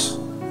for us.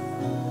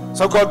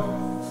 So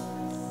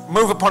God,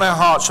 move upon our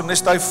hearts from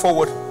this day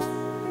forward.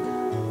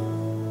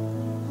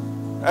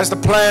 As the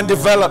plan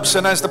develops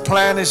and as the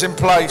plan is in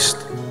place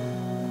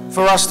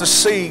for us to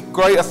see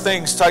greater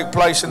things take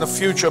place in the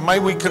future, may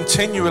we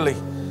continually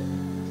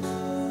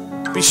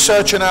be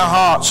searching our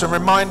hearts and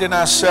reminding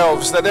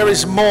ourselves that there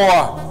is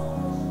more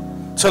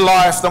to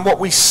life than what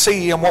we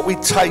see and what we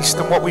taste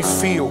and what we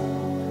feel.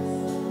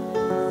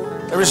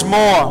 There is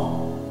more.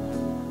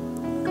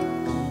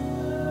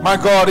 My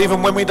God,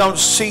 even when we don't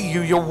see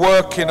you, you're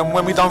working, and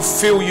when we don't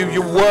feel you,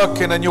 you're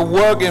working, and you're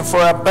working for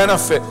our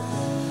benefit,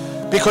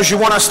 because you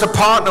want us to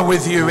partner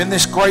with you in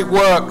this great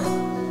work.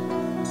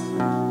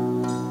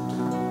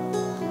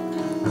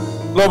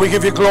 Lord, we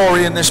give you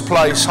glory in this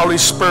place. Holy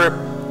Spirit,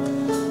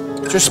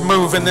 just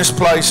move in this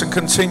place and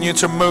continue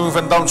to move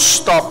and don't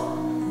stop.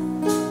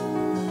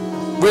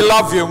 We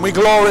love you and we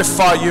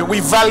glorify you. We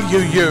value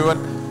you,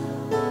 and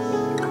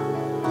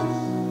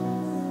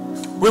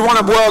we want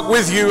to work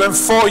with you and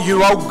for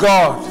you, oh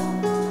God.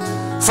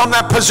 From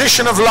that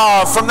position of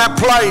love, from that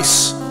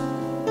place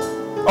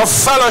of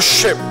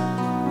fellowship,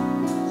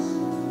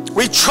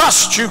 we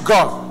trust you,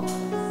 God.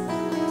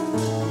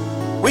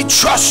 We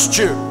trust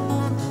you.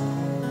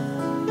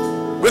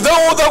 With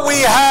all that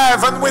we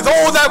have and with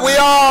all that we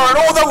are and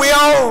all that we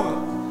own,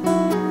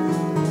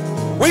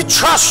 we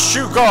trust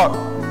you, God.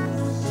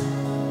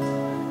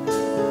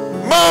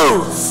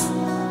 Move.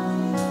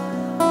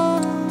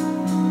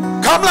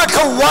 Come like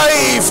a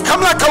wave,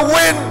 come like a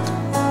wind.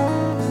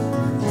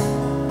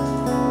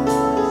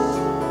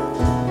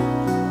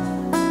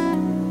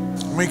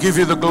 We give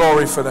you the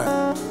glory for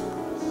that.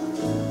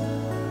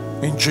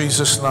 In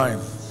Jesus' name.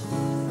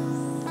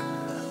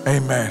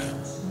 Amen.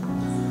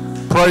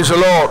 Praise the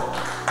Lord.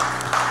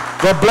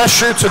 God bless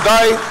you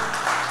today.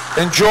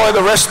 Enjoy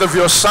the rest of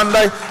your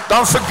Sunday.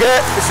 Don't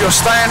forget, if you're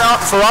staying up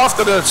for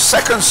after the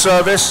second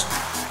service,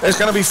 there's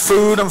going to be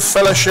food and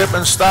fellowship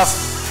and stuff.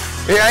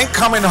 It ain't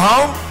coming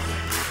home.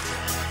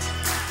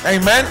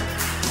 Amen.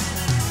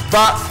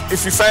 But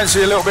if you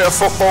fancy a little bit of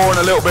football and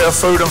a little bit of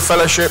food and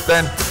fellowship,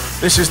 then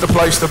this is the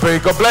place to be.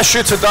 God bless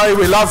you today.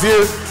 We love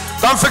you.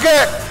 Don't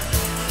forget,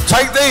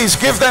 take these,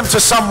 give them to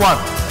someone.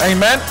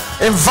 Amen.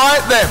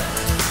 Invite them.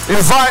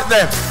 Invite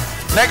them.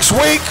 Next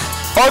week,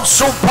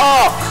 Odsall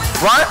Park,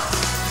 right?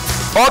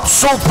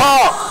 Odsall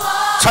Park.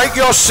 Take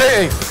your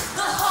city.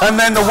 And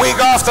then the week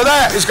after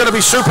that is going to be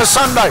Super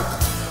Sunday.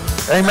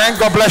 Amen.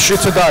 God bless you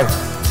today.